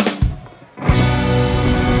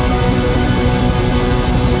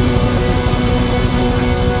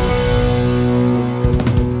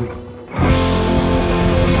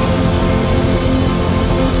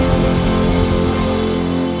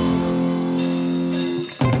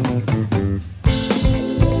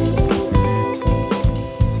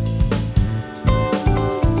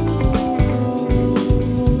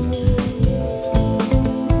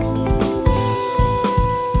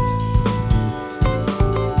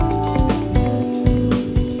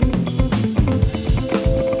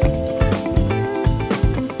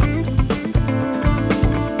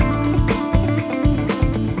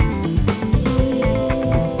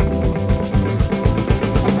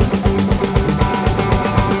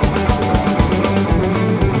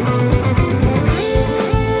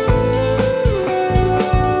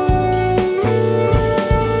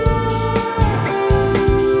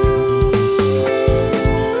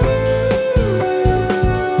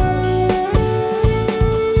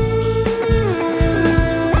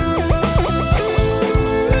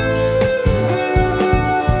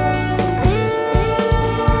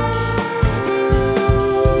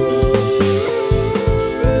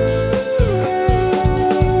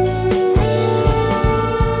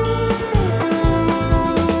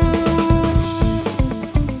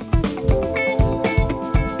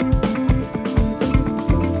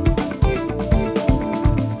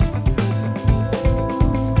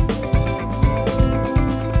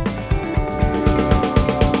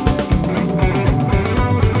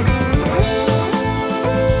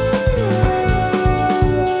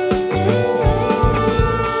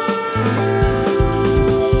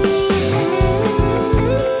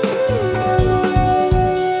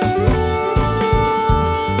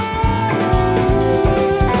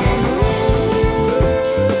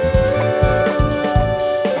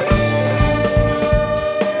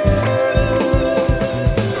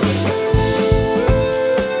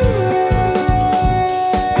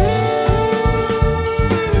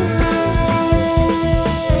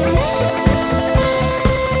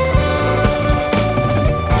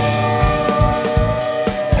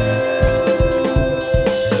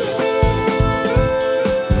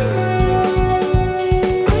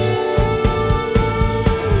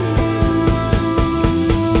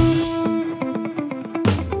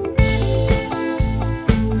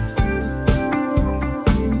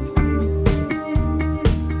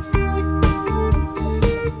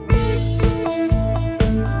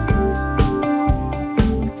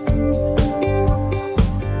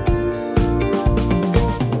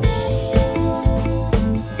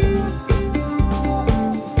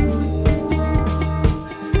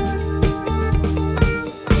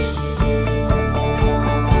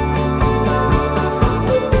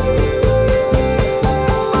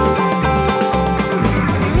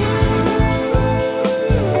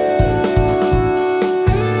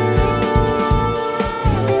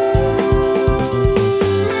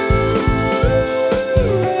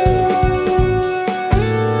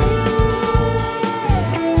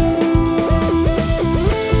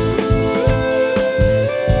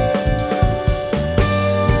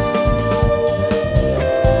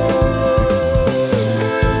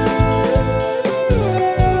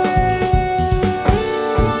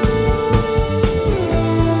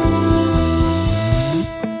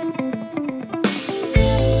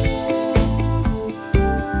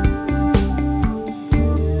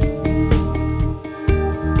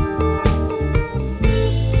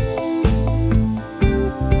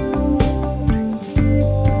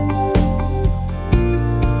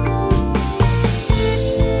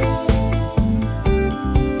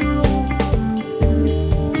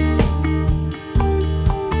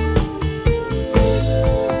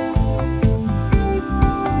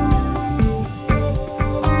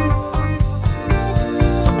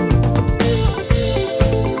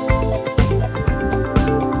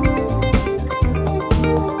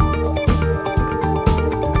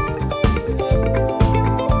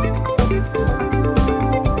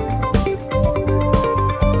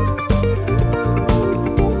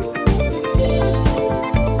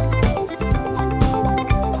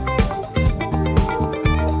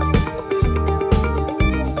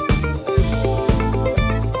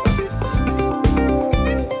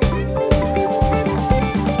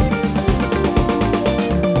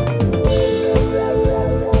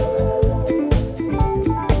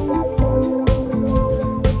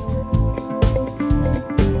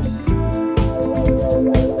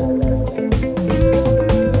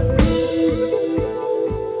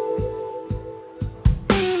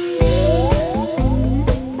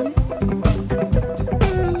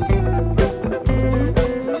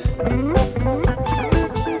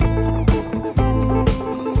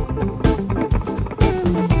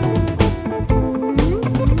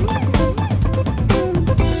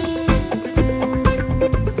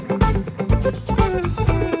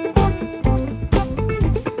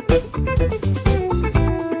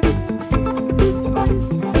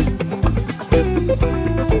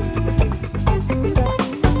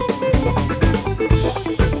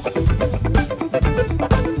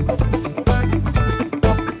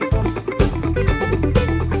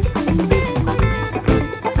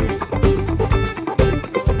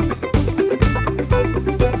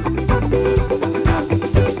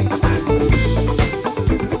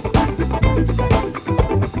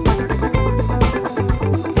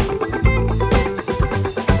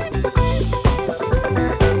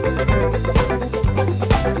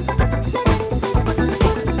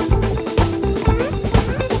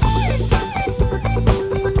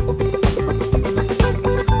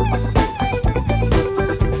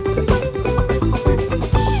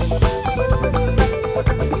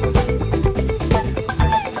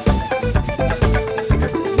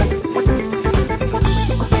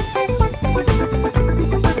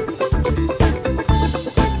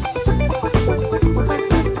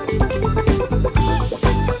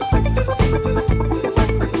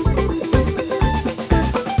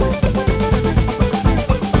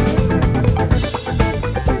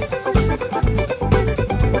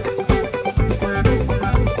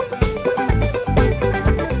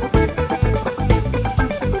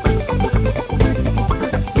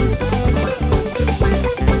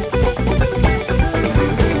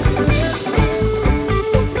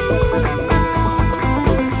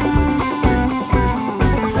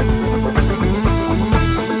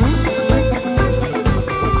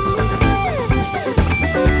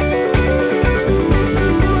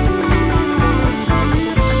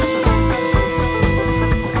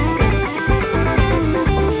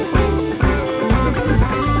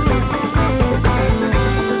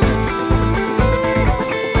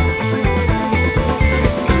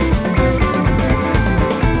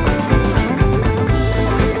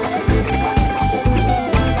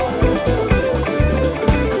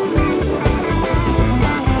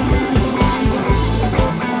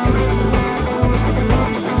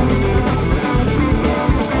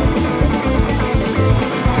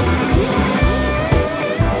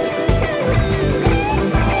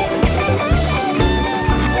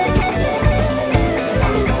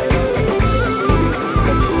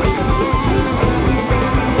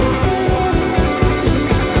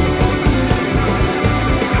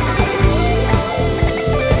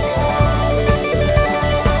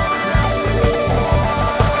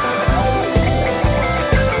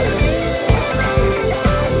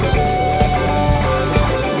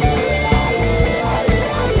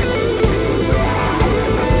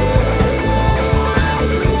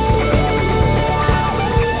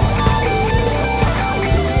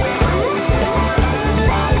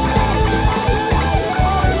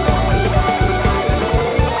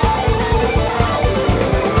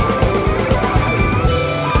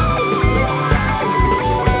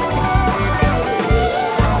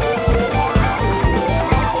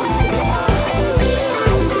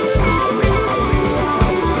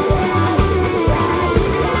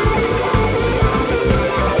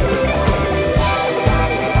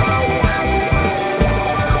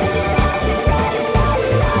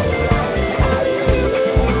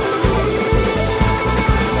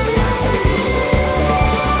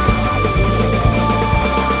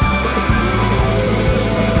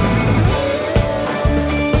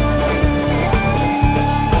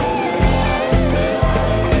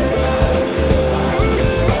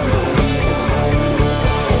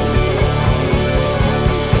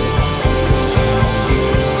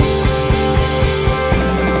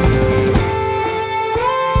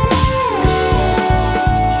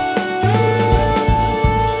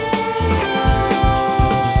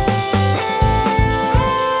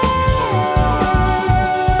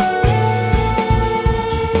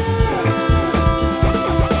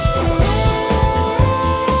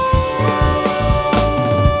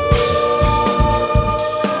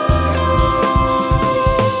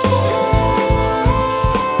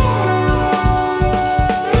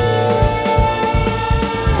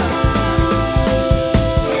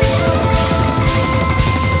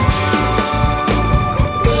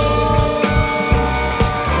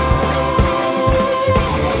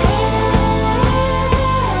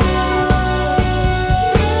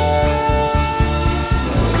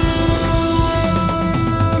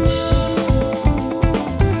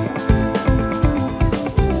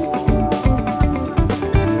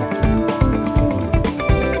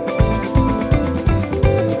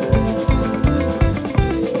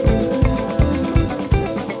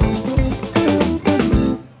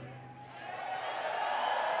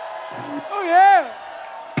 Oh yeah!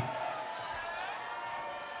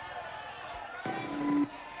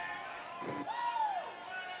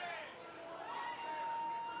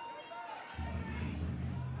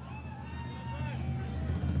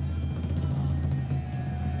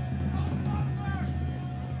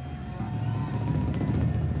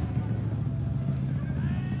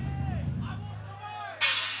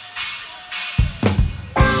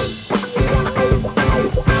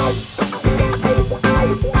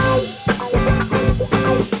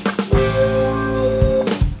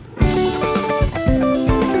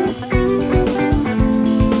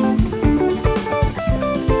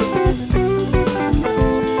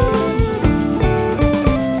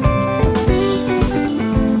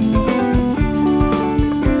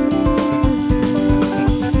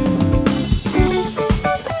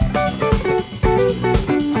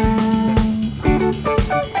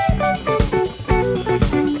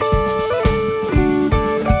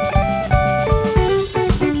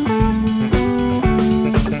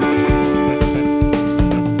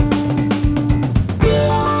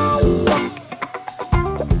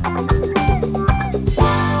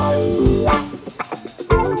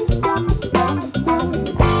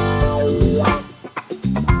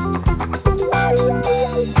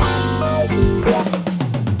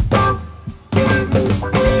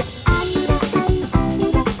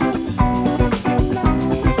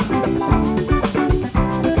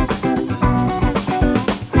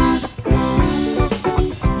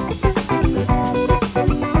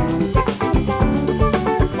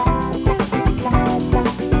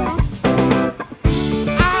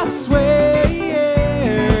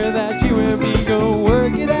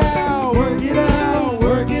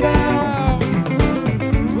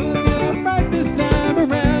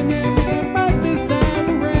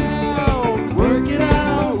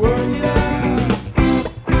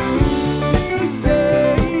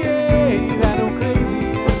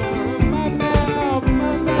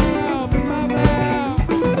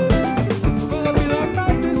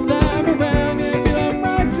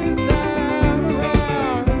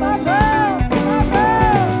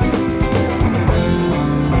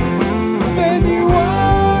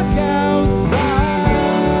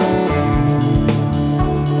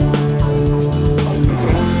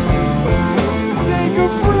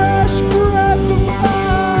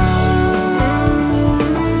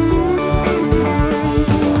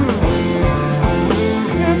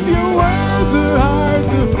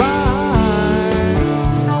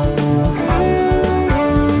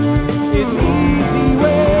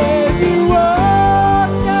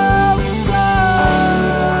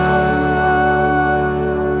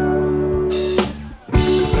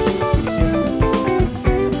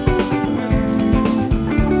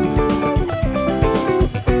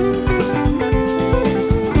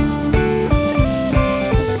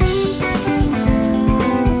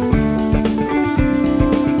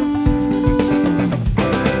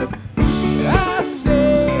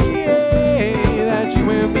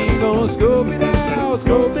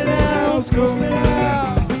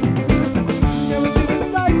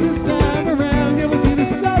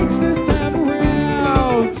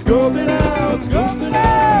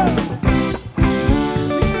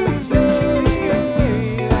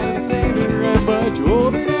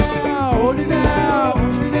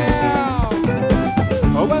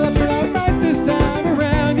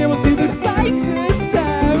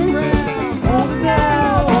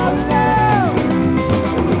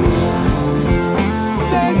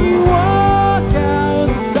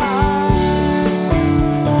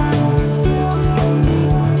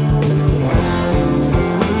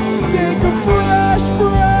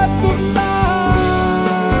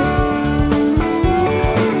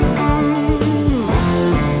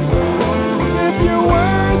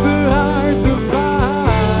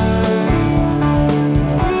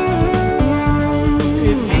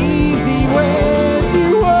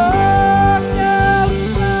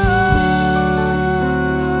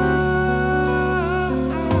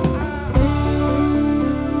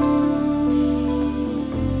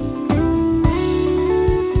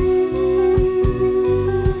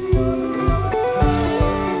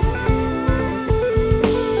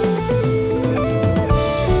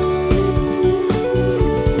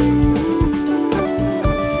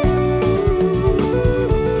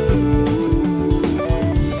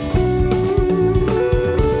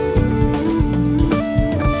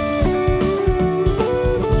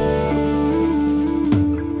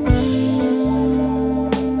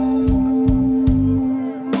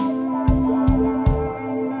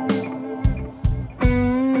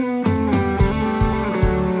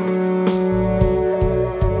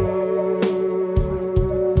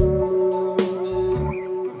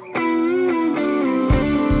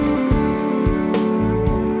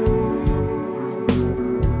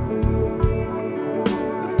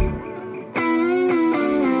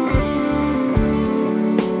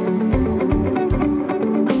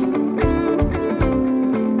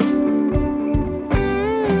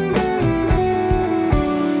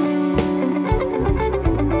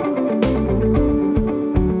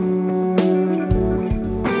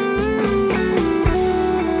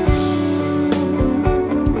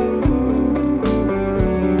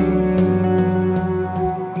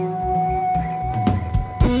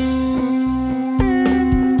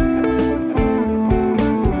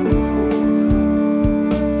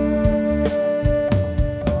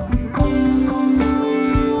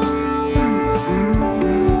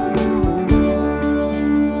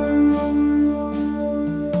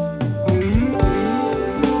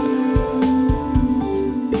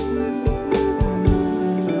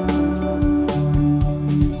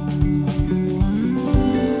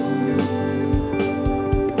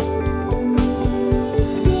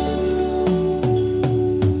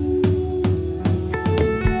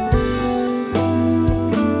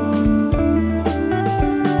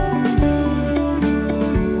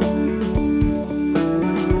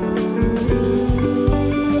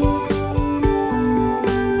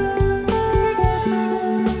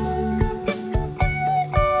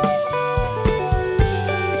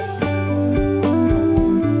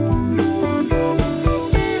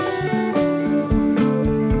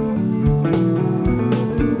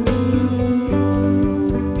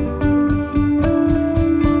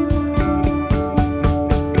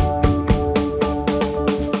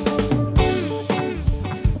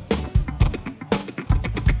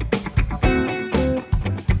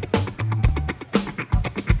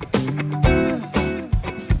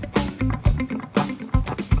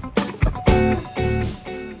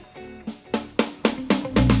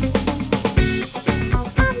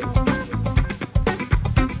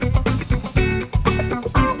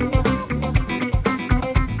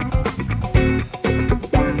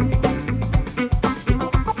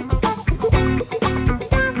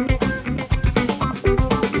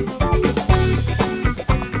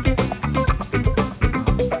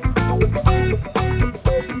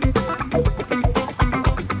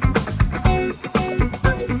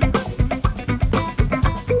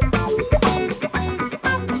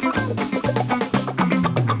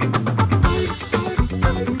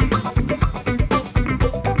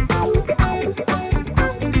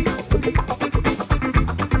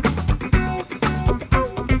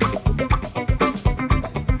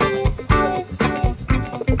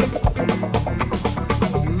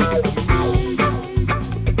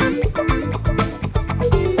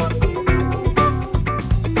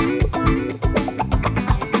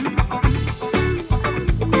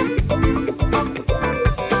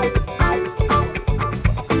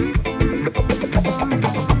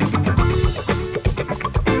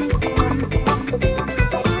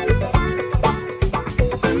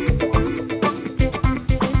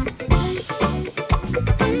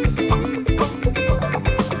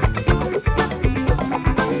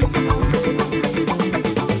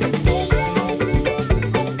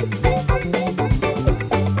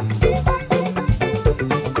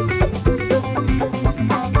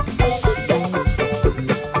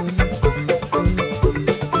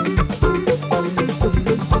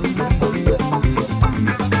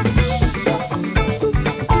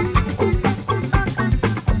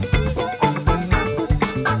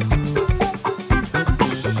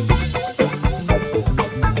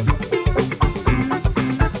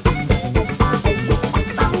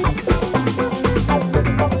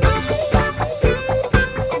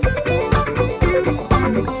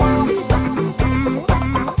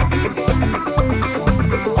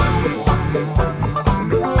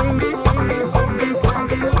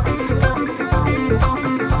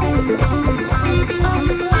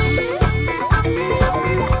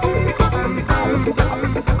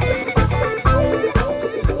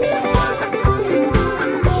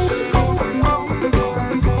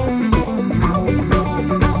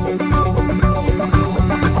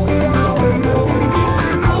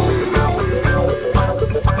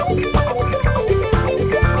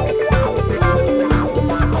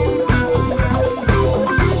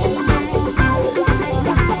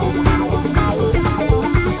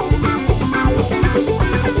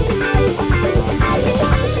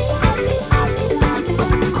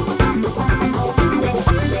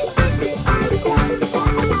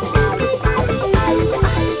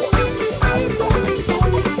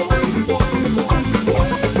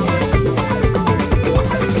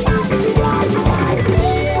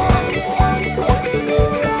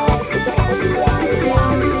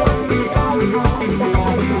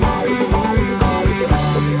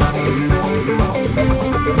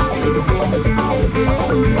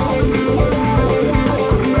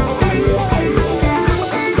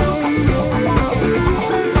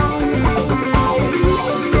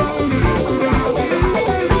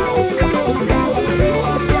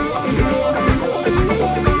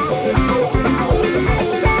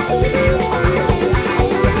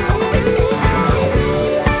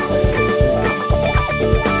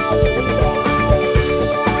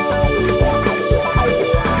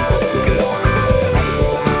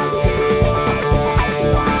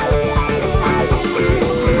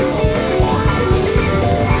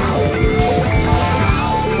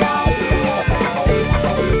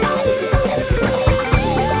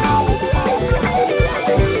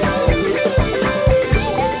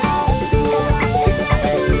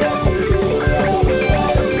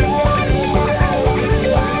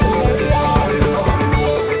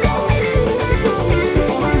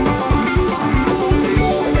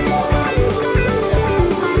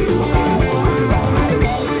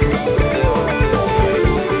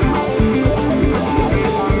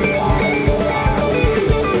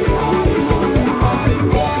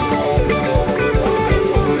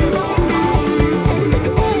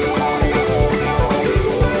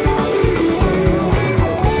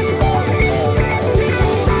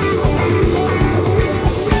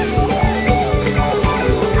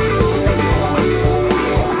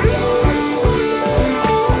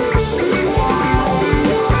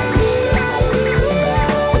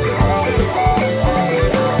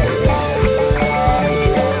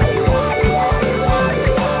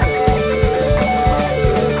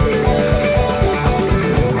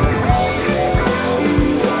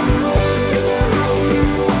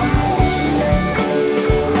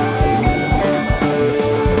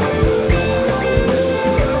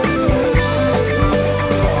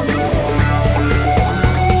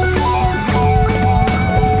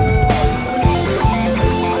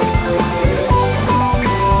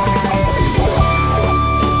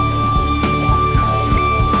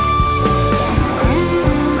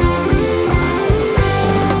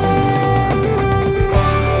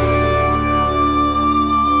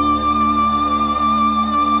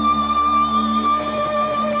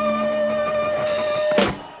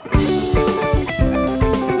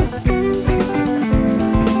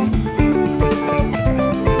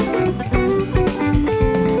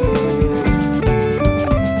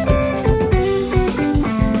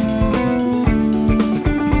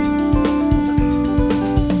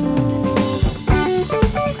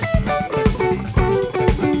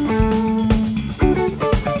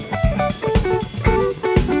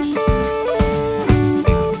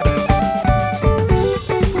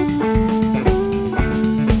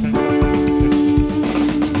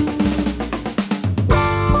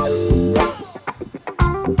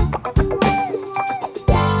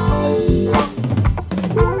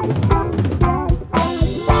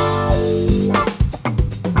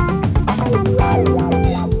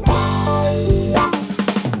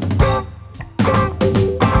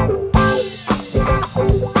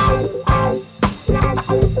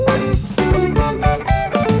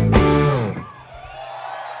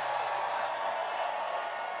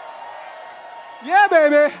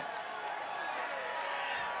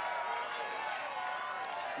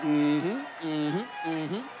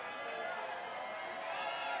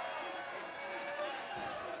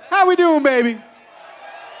 we doing, baby?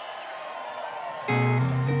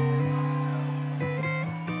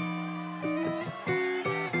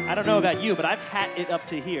 I don't know about you, but I've had it up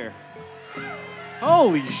to here.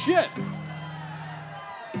 Holy shit.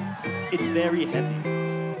 It's very heavy.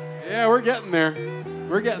 Yeah, we're getting there.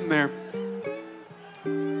 We're getting there.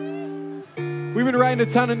 We've been writing a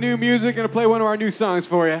ton of new music. Gonna play one of our new songs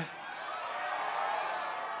for you.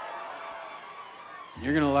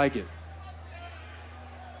 You're gonna like it.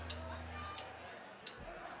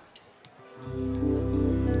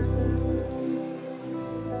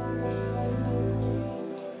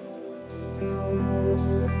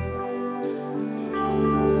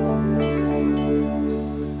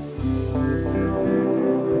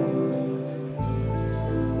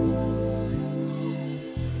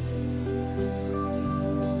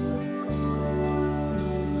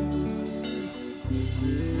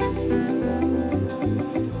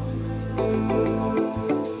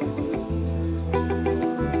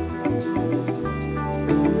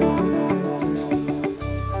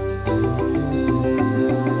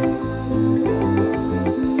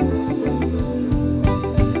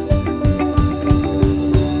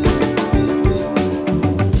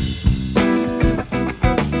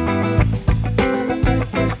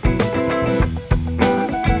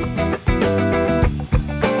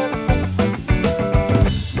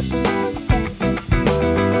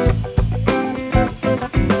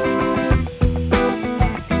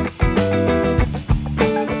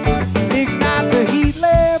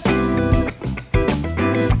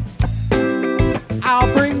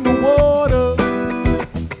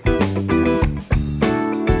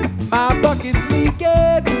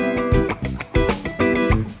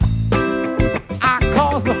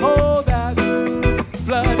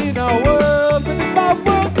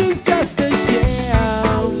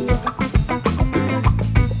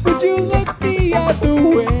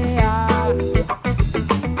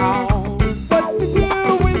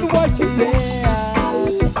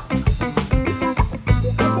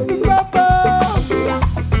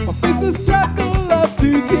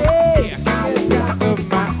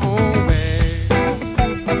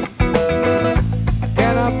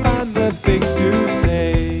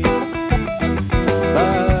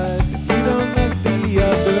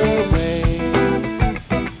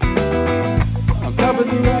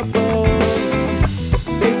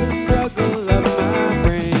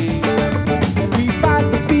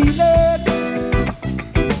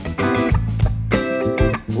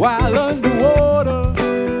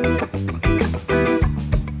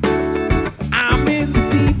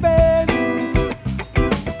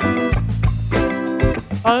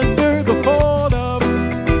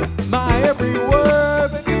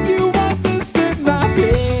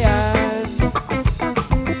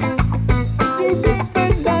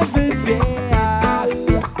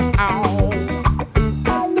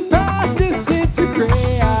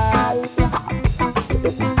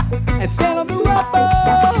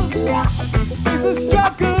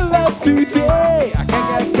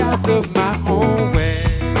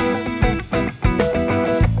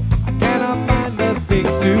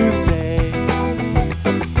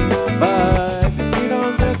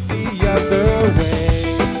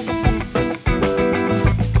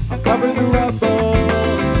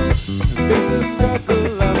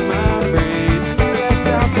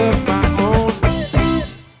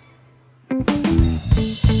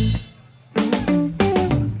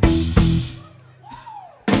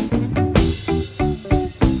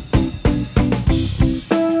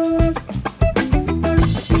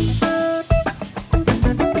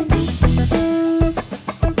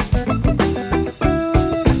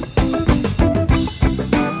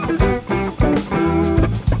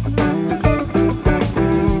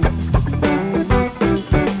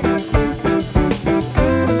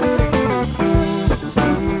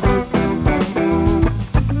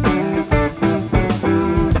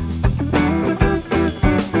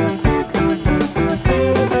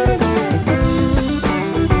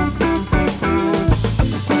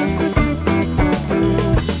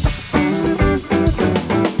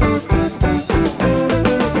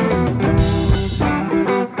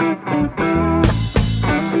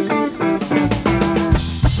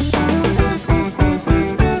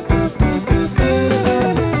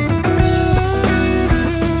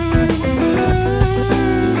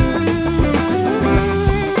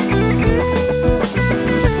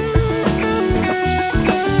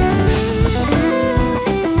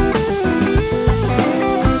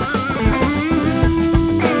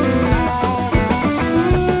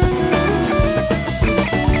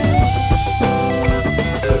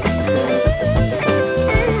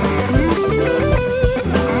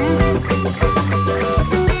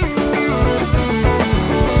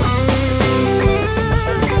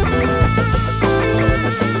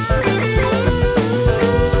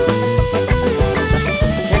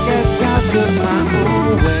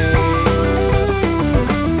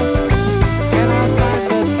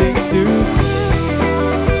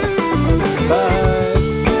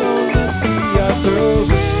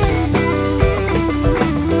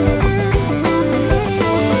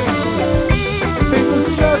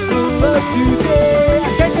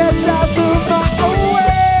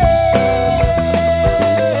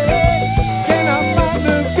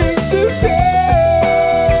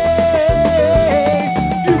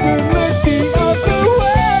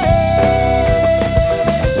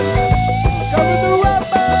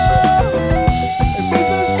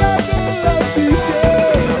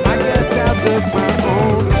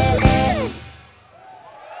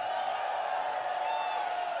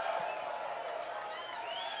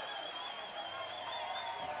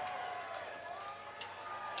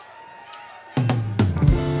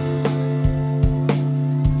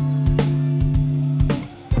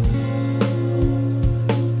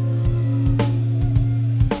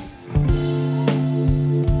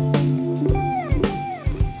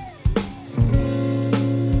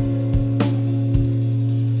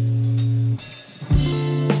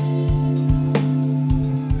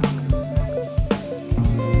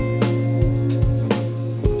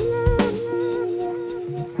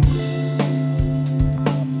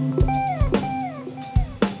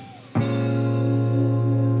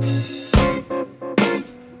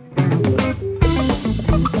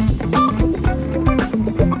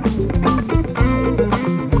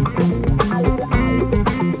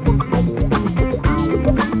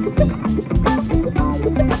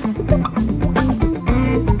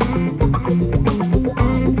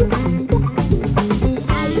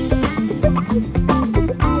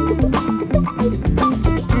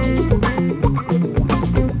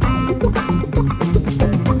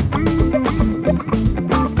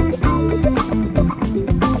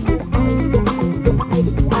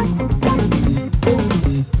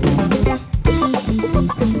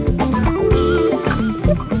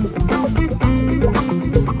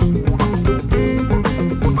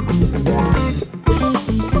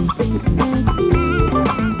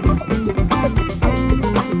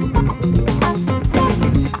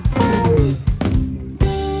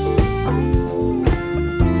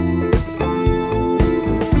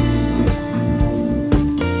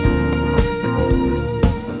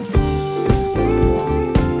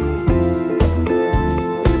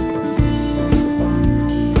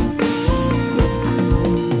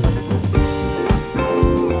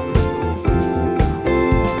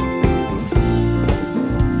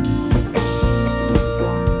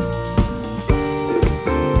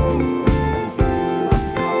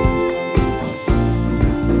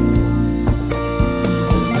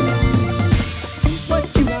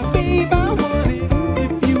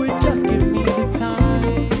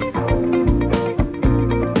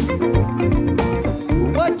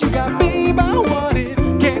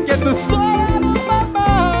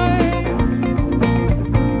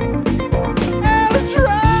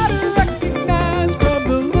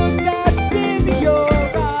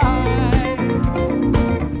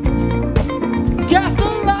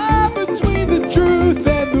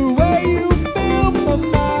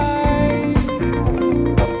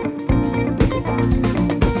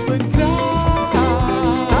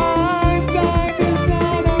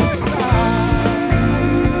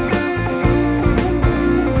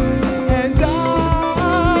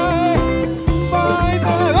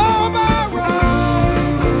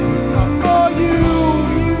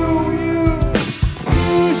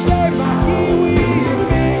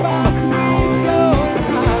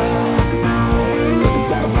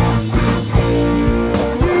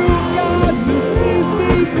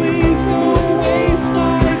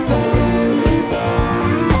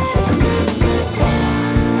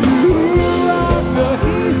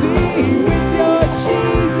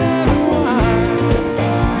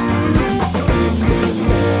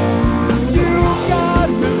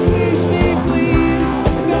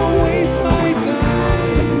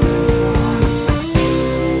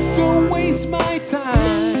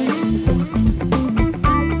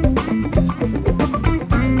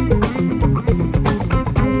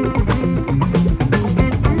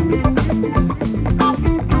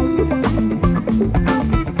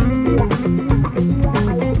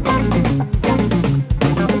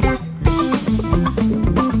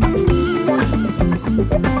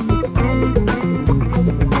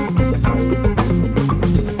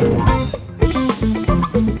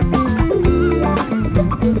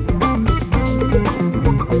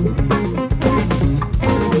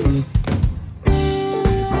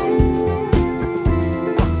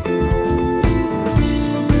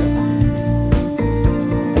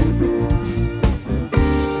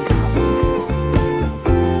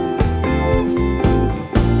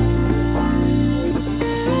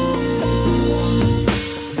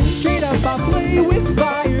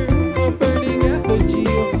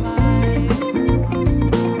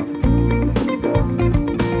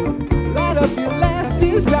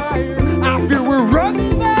 desire. I fear we're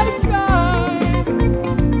running out of time.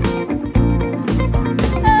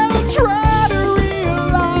 And I try to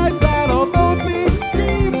realize that although things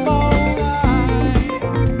seem alright,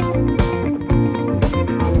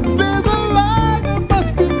 there's a line that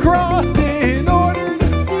must be crossed in order to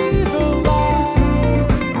see the light.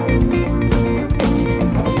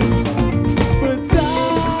 But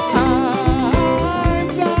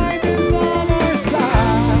time is on our side.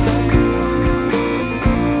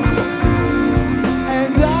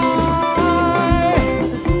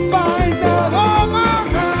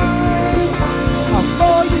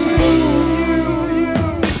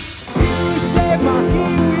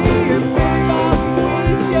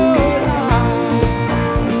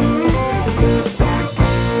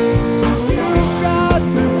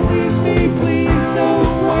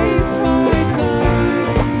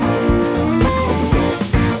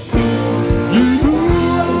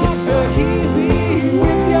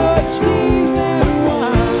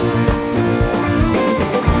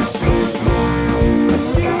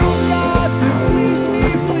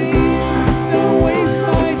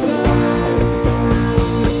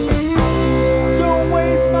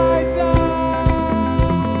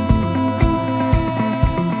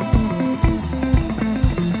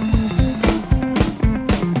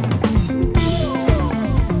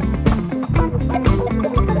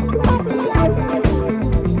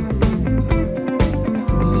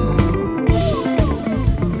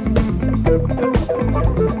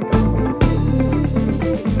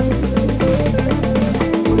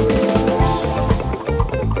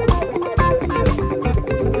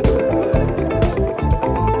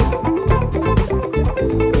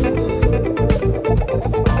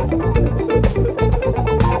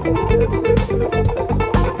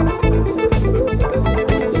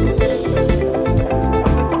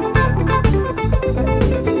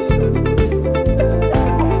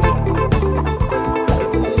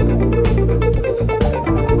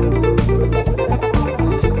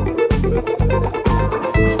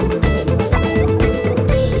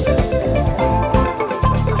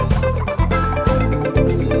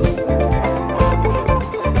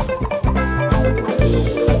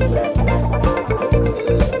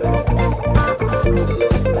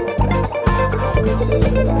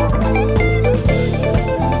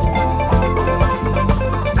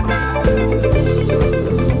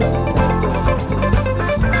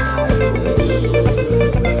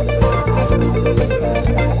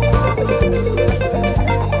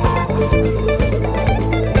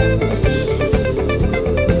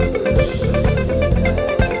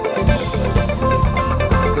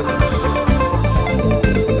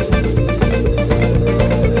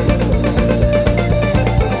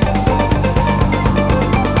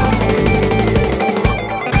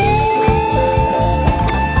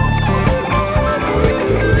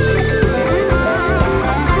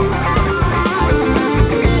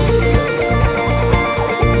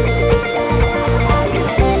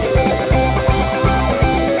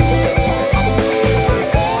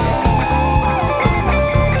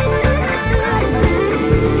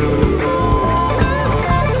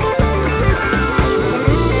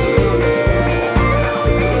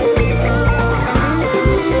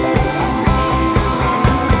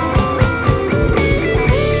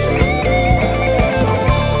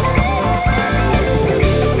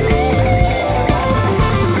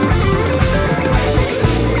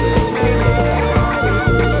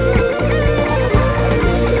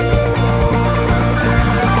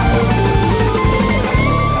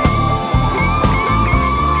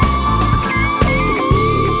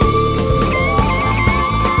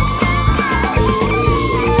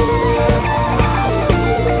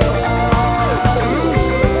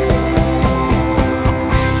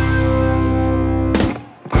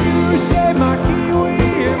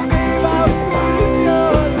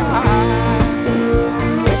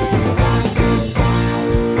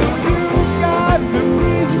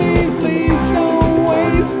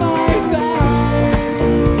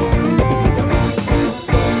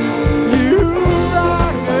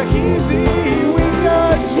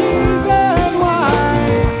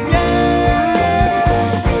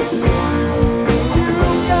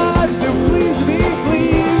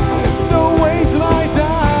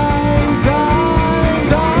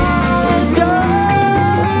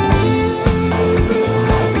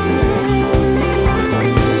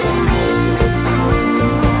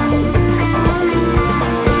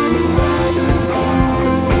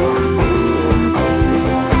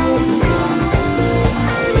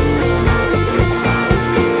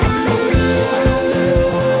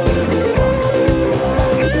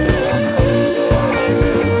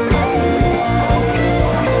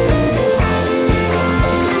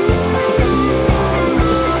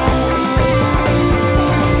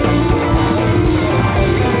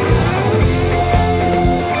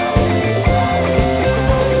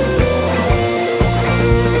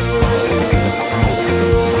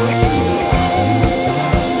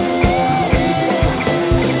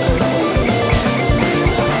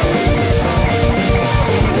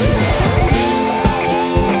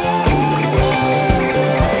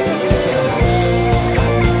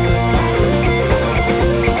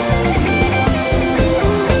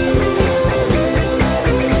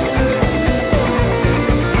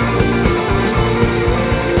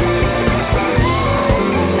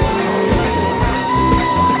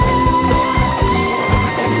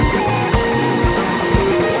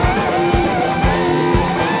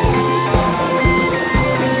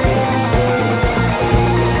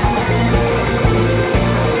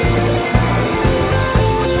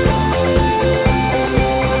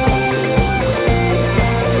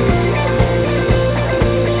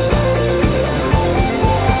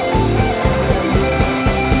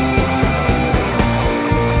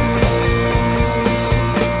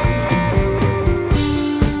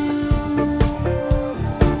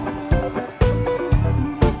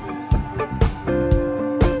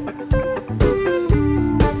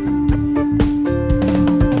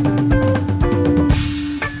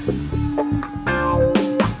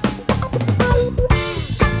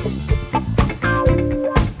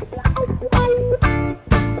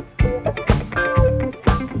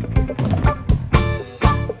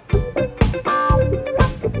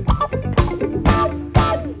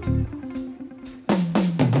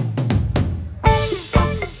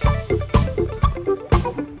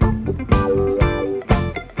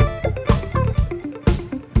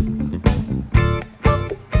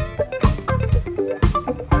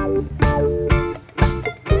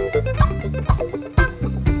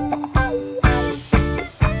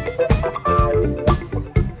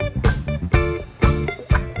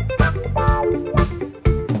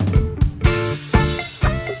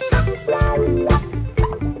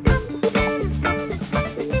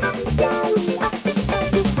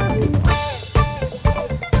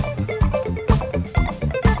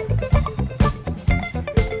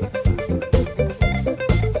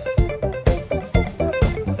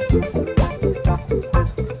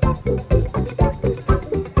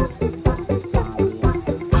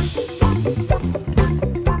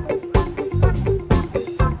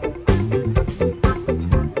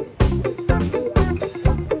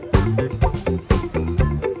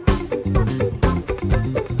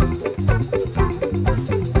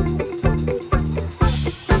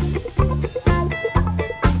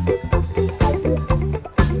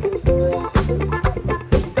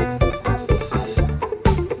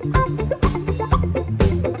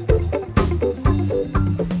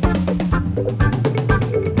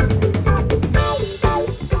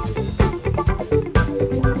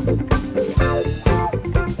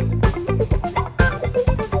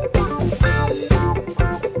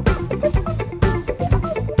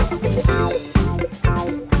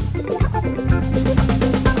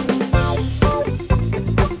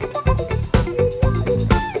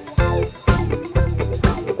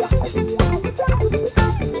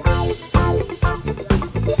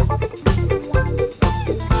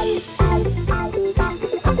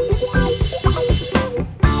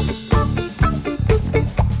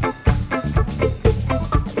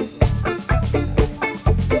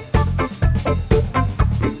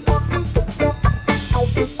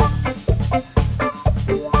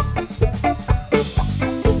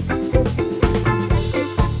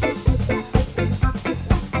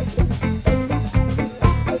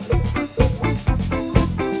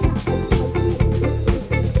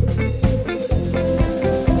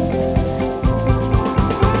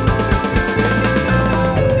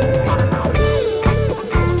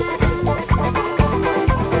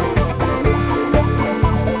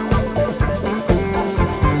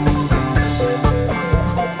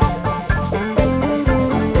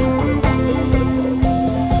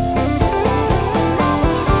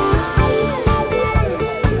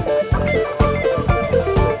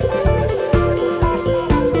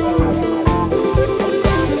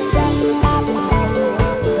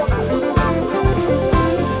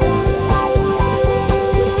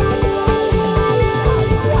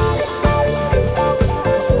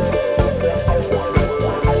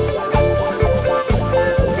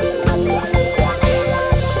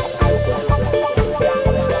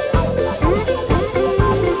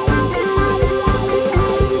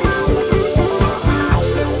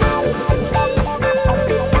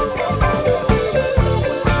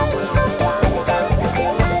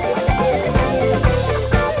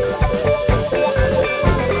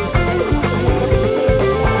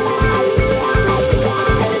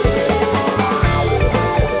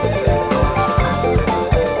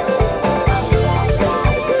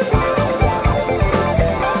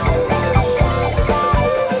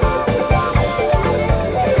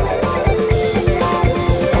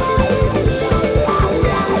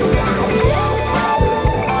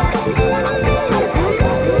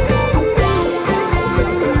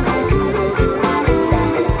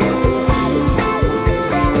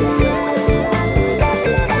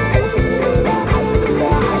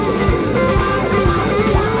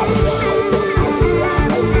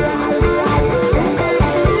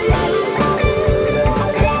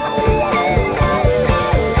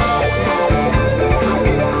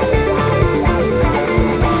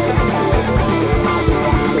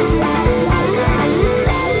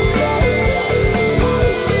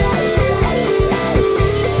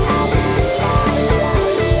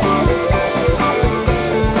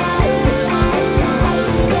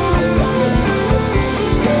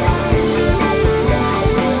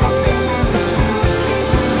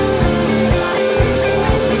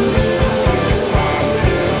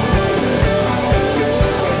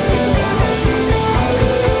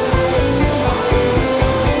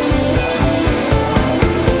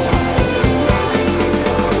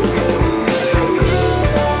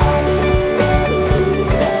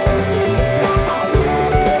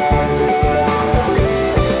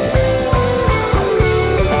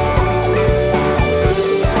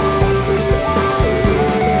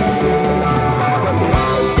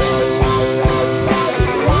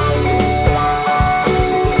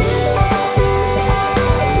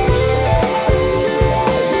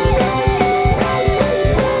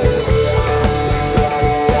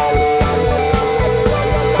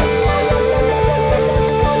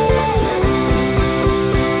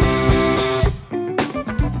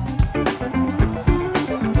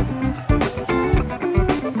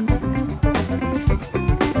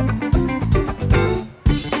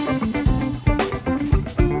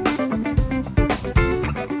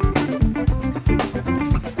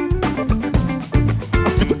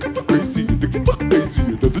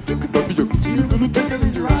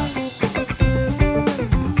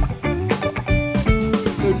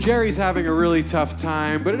 Gary's having a really tough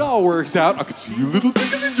time, but it all works out. I can see a little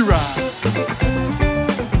twinkle in your eye.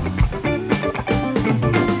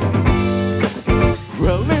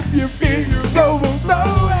 Well, if you feel you're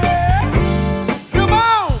overflowing, come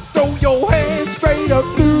on, throw your hands straight up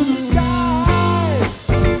through the sky.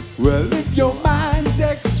 Well, if your mind's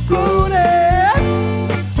exploding,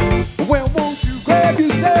 well, won't you grab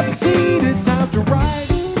yourself a seat? It's time to ride.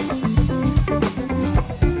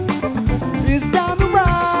 It's time to ride.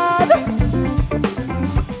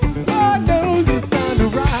 Lord knows it's time to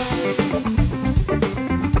ride.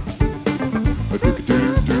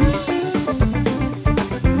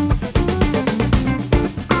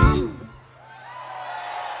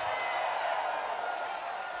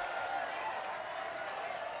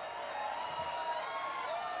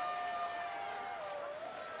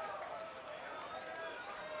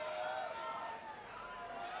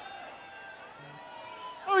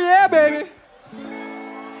 Oh yeah, baby.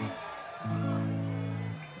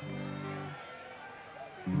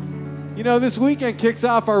 You know, this weekend kicks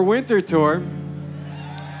off our winter tour.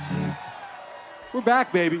 We're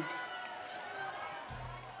back, baby.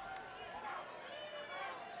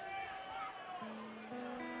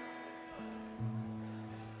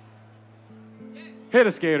 Hit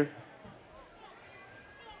a skater.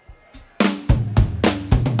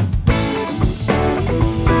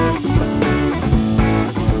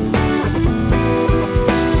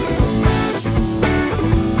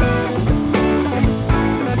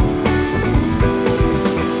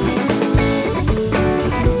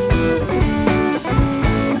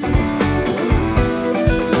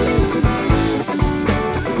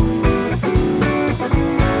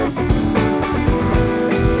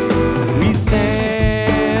 We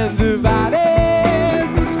stand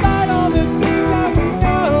divided, despite all the things that we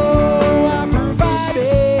know are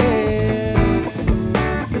provided.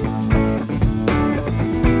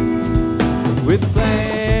 With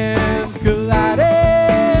plans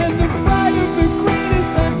colliding, the fright of the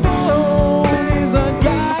greatest unknown is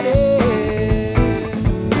unguided.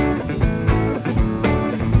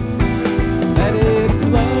 Let it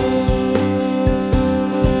flow.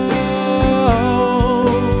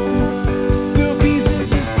 Till peace is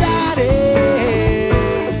decided.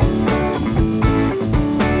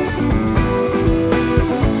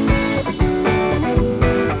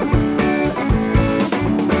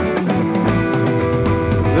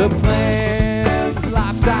 The plan's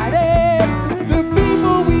lopsided. The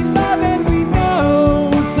people we love and we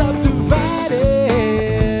know subdivided.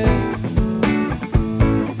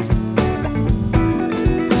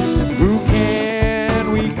 Who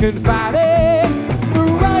can we confide in? The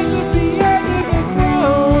rights of the earth have been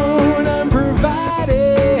grown unprovided.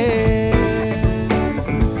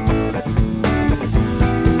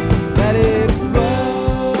 Let it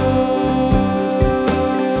flow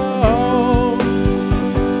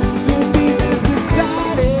till peace is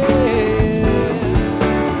decided.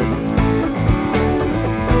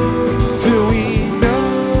 Till we know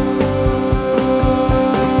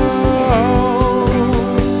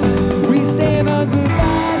we stand undivided.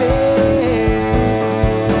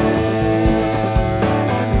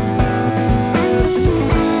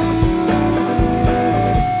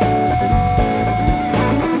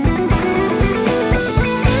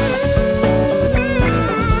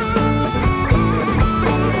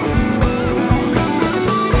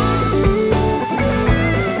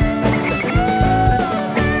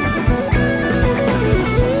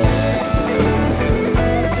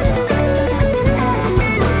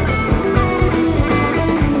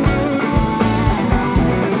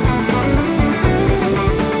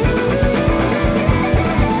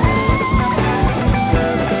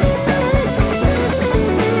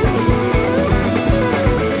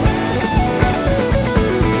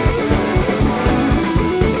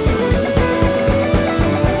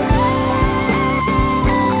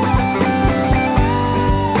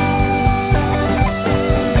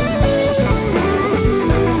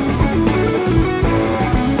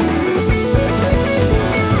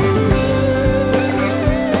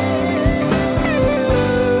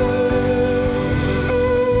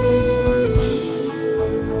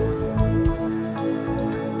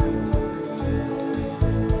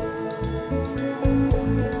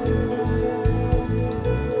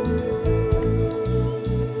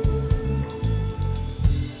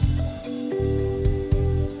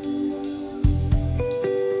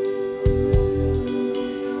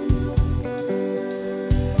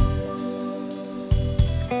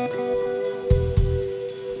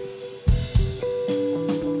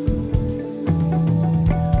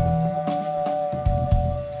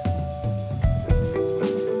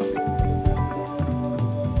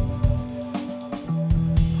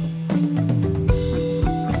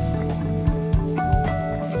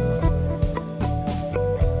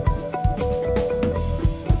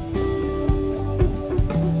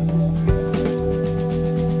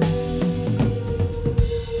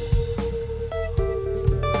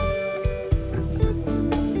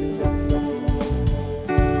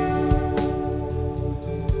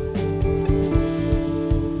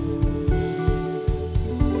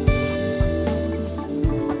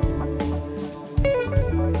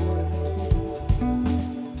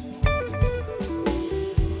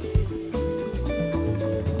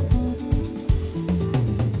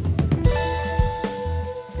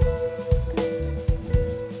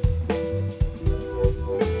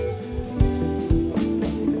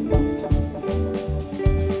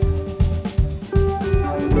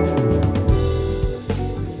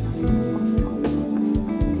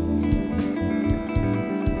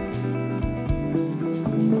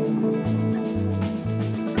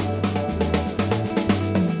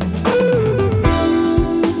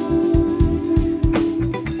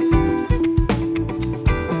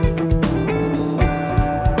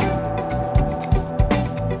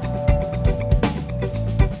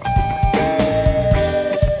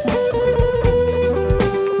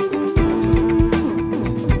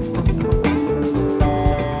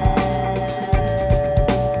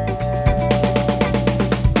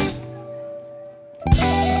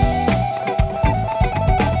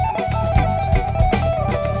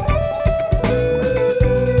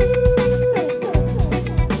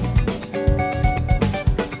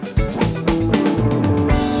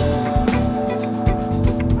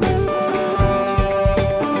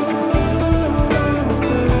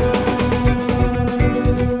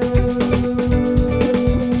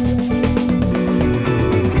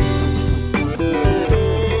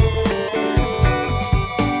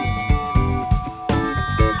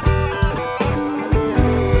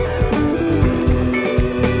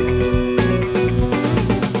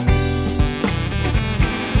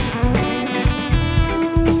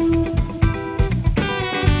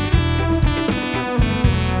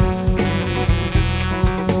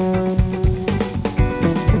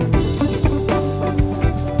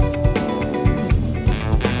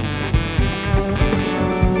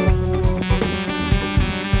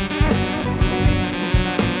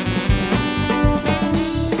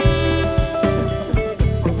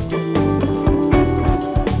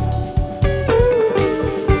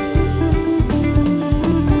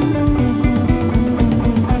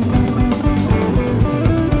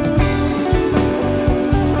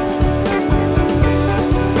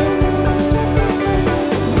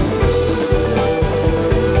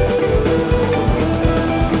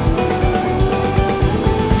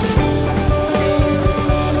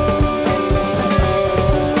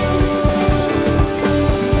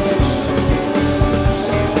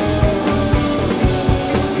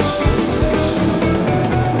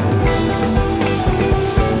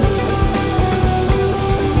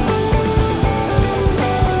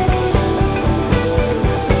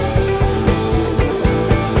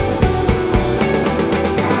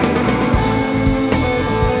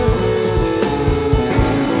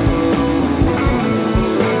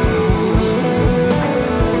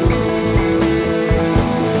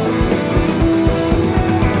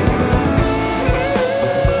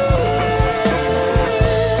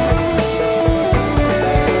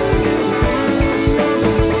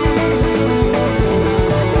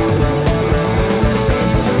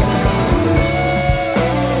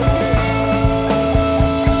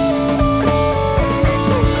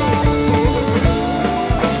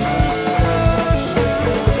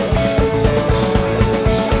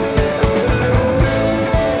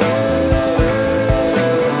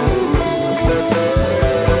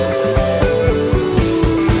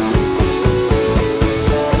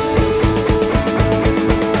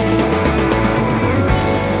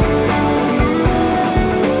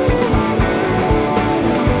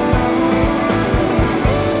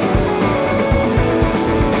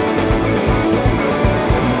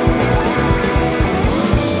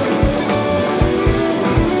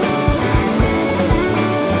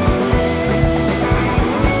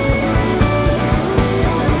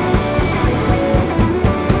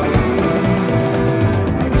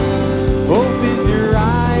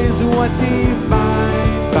 what do you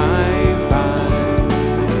find, find, find?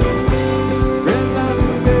 Friends on the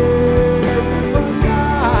bed for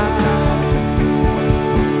life.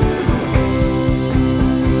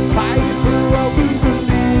 Fight for what we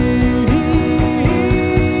believe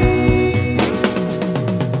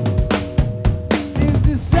is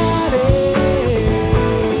decided.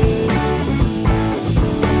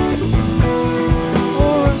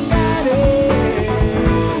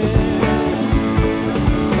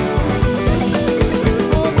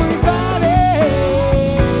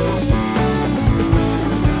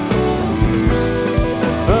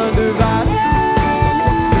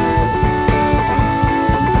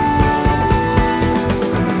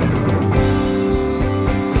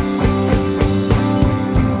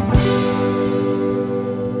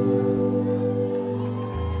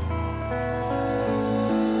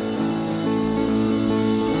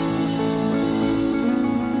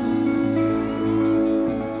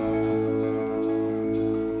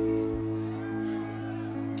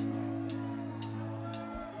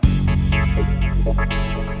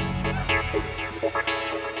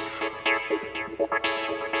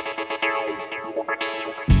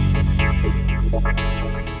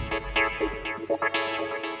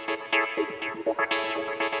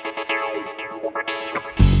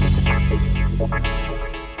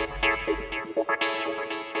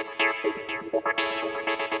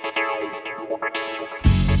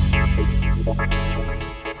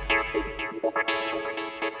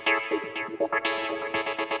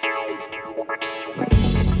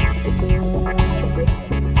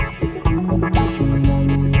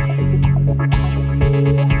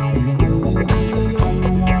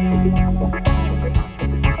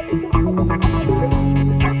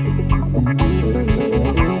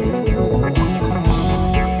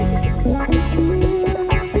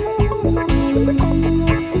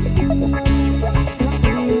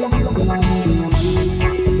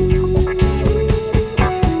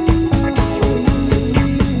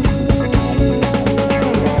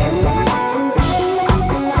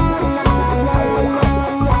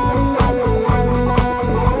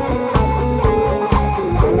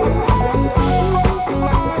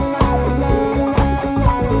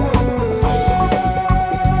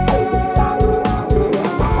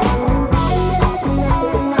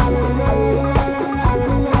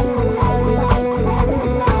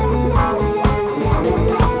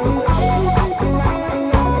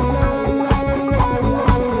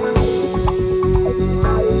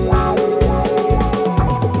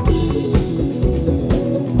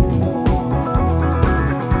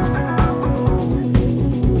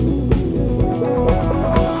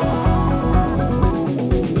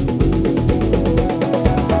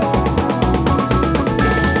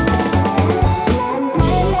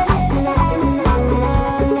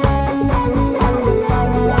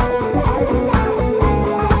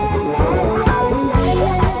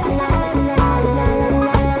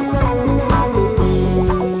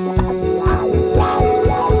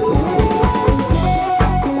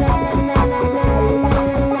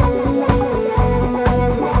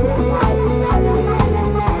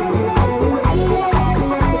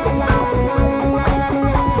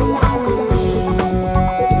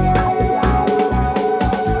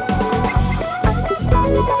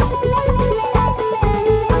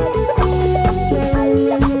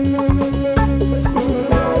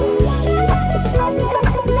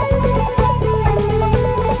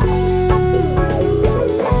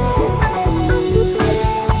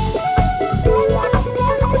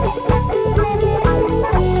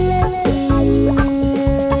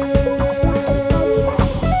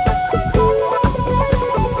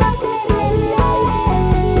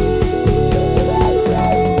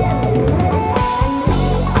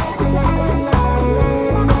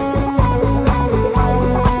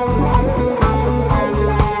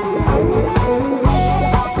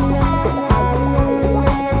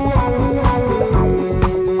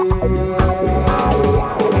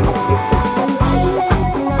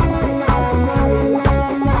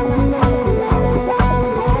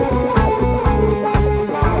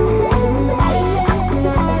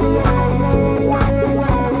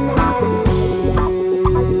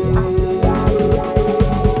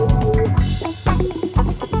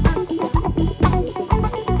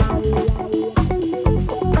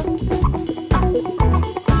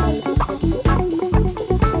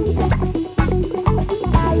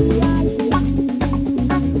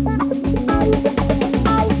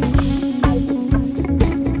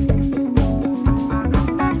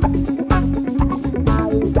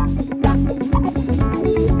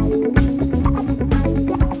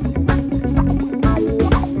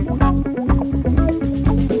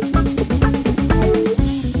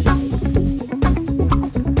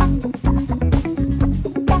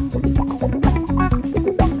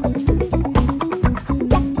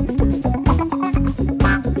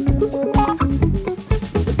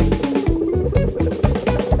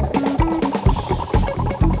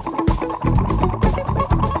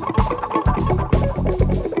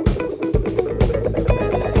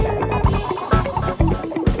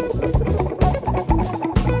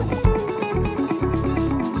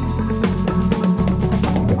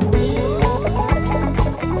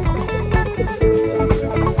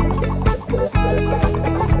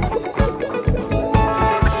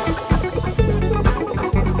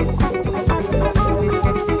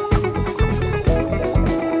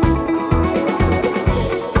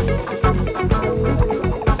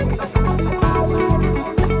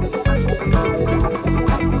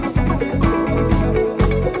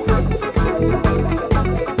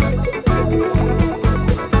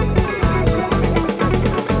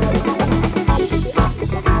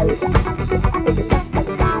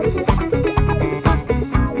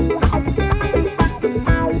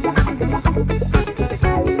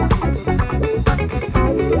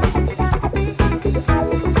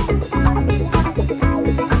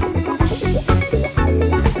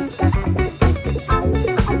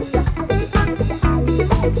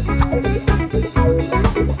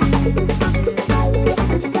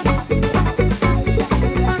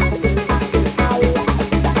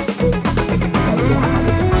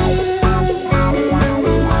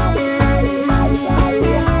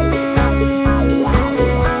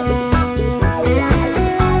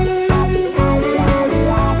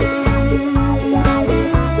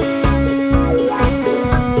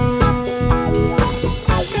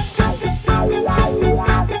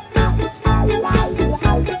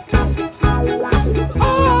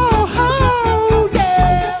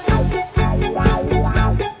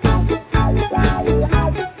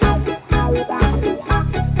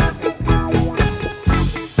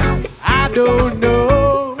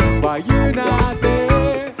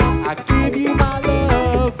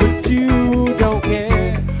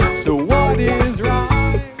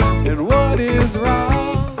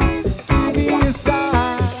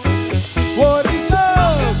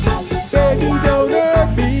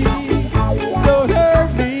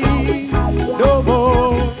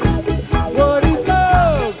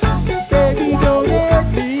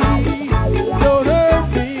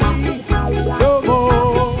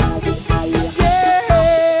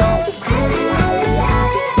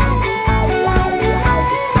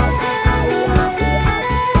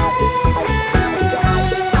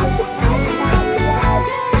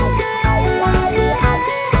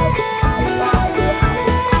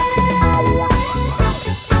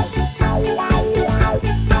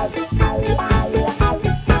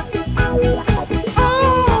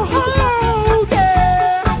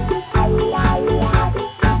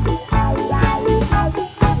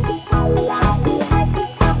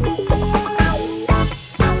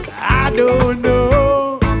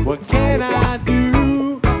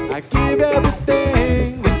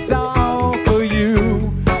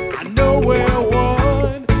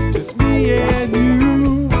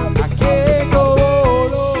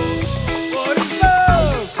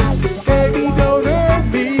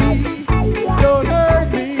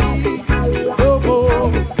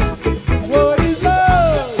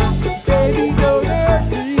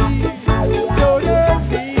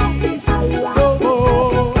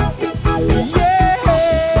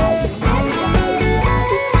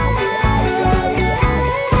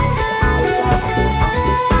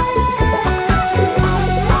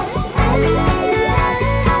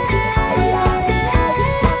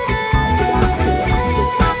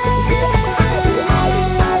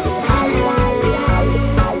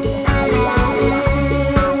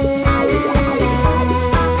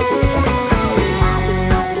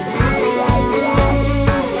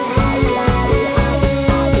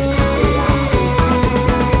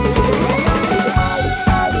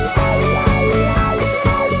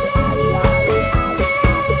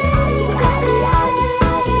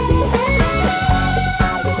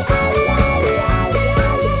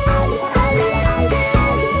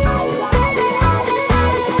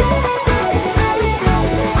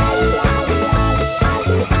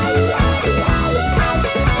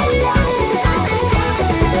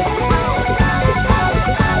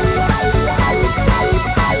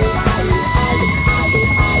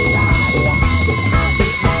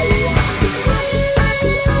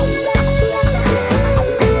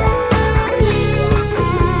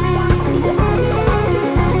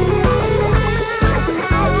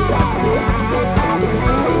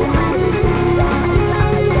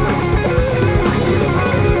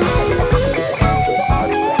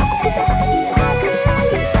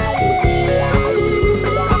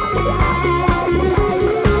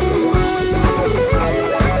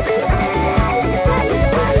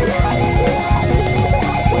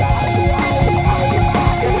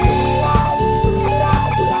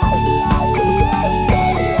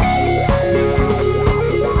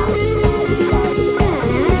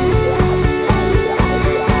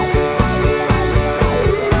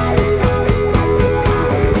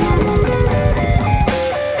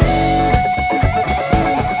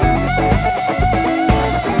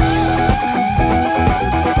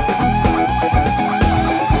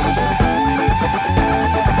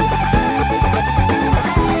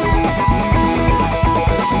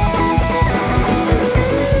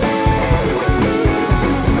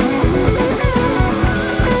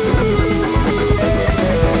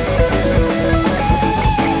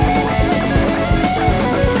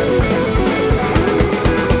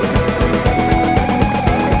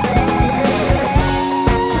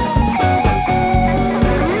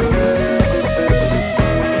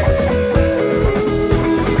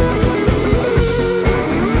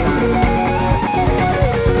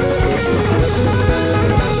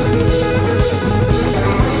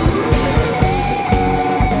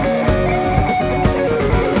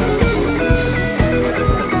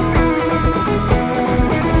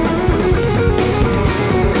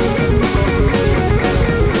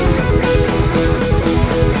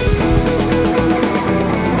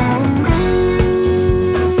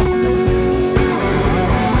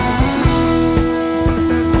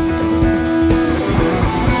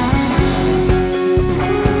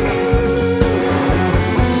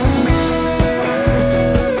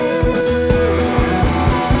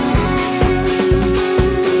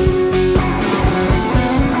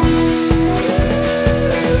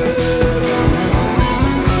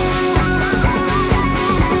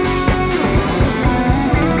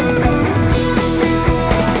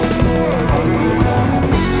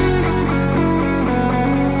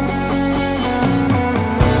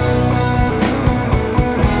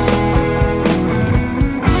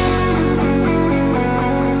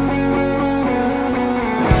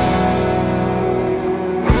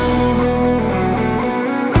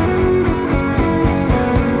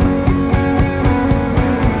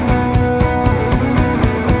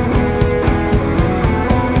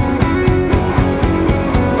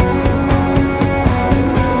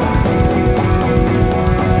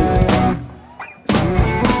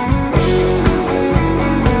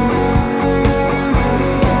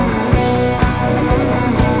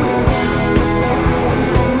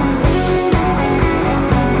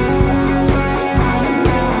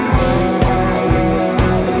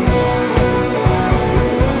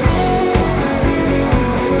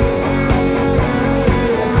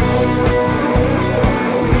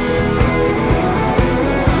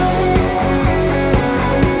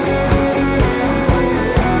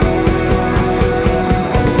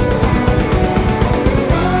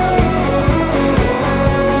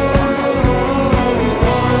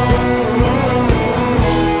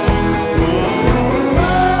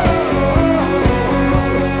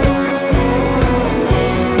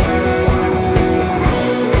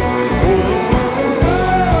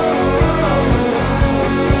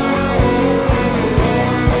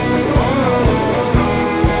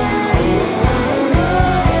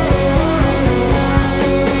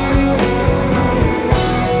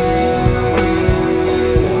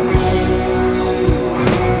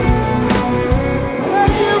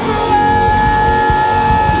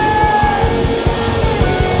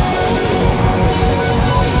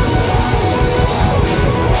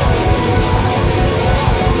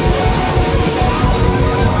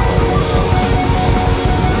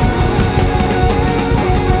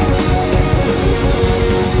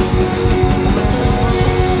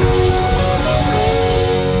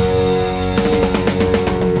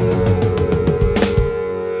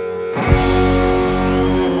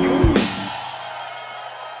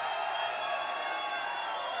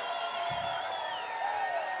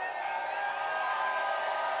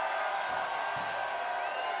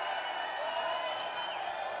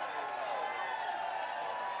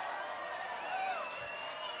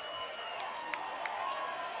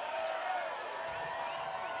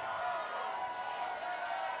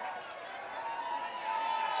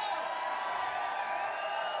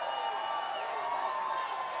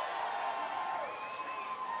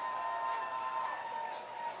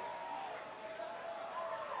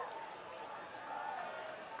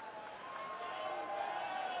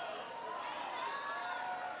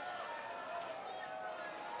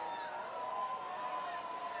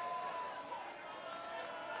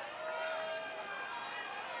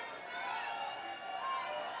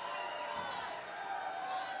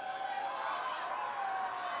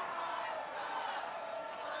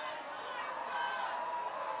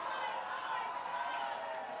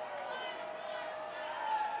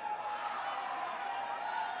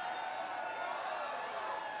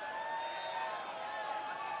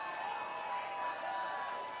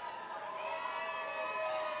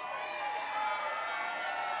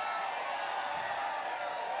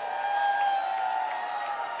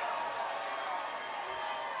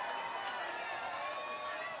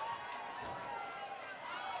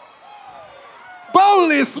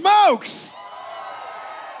 Holy smokes!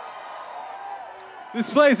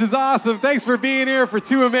 This place is awesome. Thanks for being here for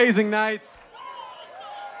 2 amazing nights.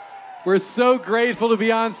 We're so grateful to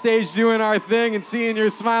be on stage doing our thing and seeing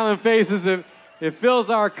your smiling faces. It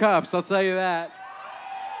fills our cups, I'll tell you that.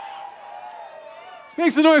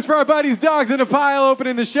 Make some noise for our buddies Dogs in a Pile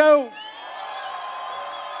opening the show.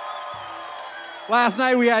 Last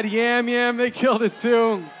night we had Yam Yam. They killed it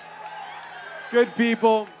too. Good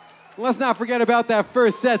people. Let's not forget about that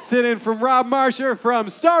first set sit-in from Rob Marscher from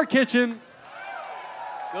Star Kitchen.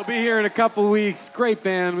 They'll be here in a couple weeks. Great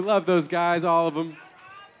band. We love those guys, all of them.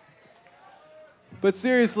 But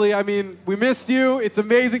seriously, I mean, we missed you. It's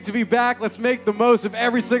amazing to be back. Let's make the most of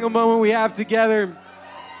every single moment we have together.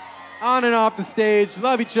 On and off the stage.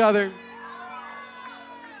 Love each other.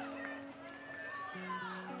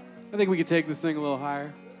 I think we could take this thing a little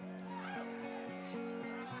higher.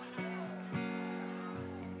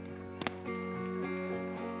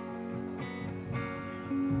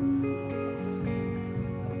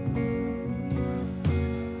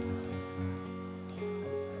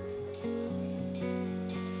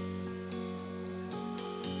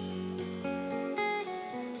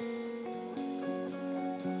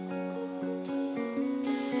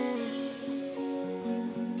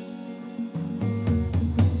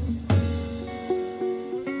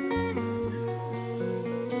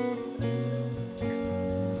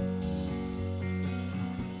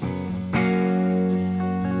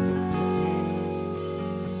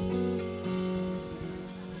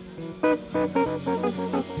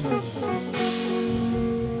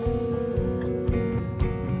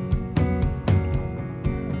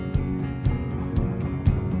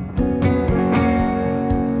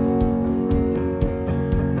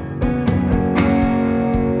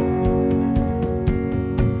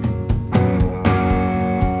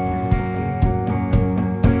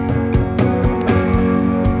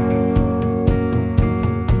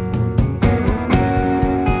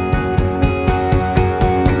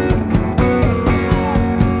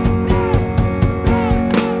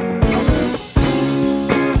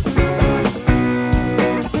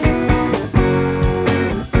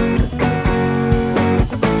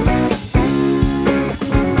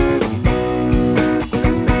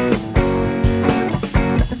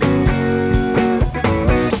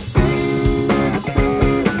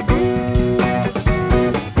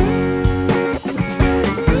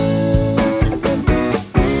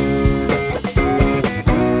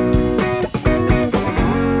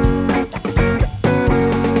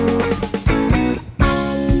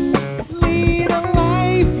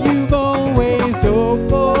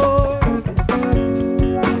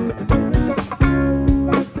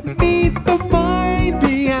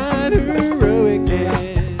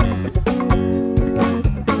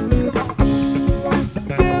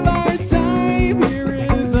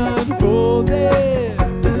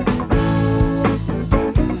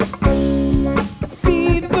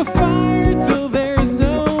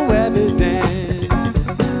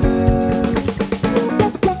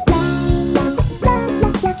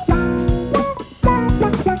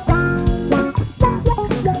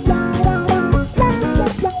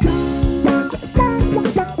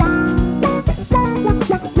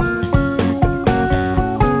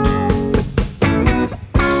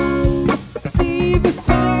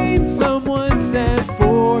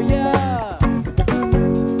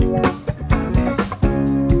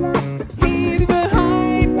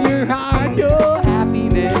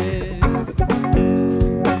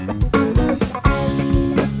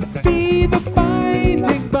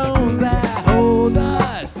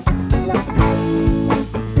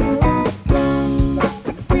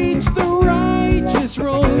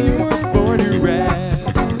 Roll you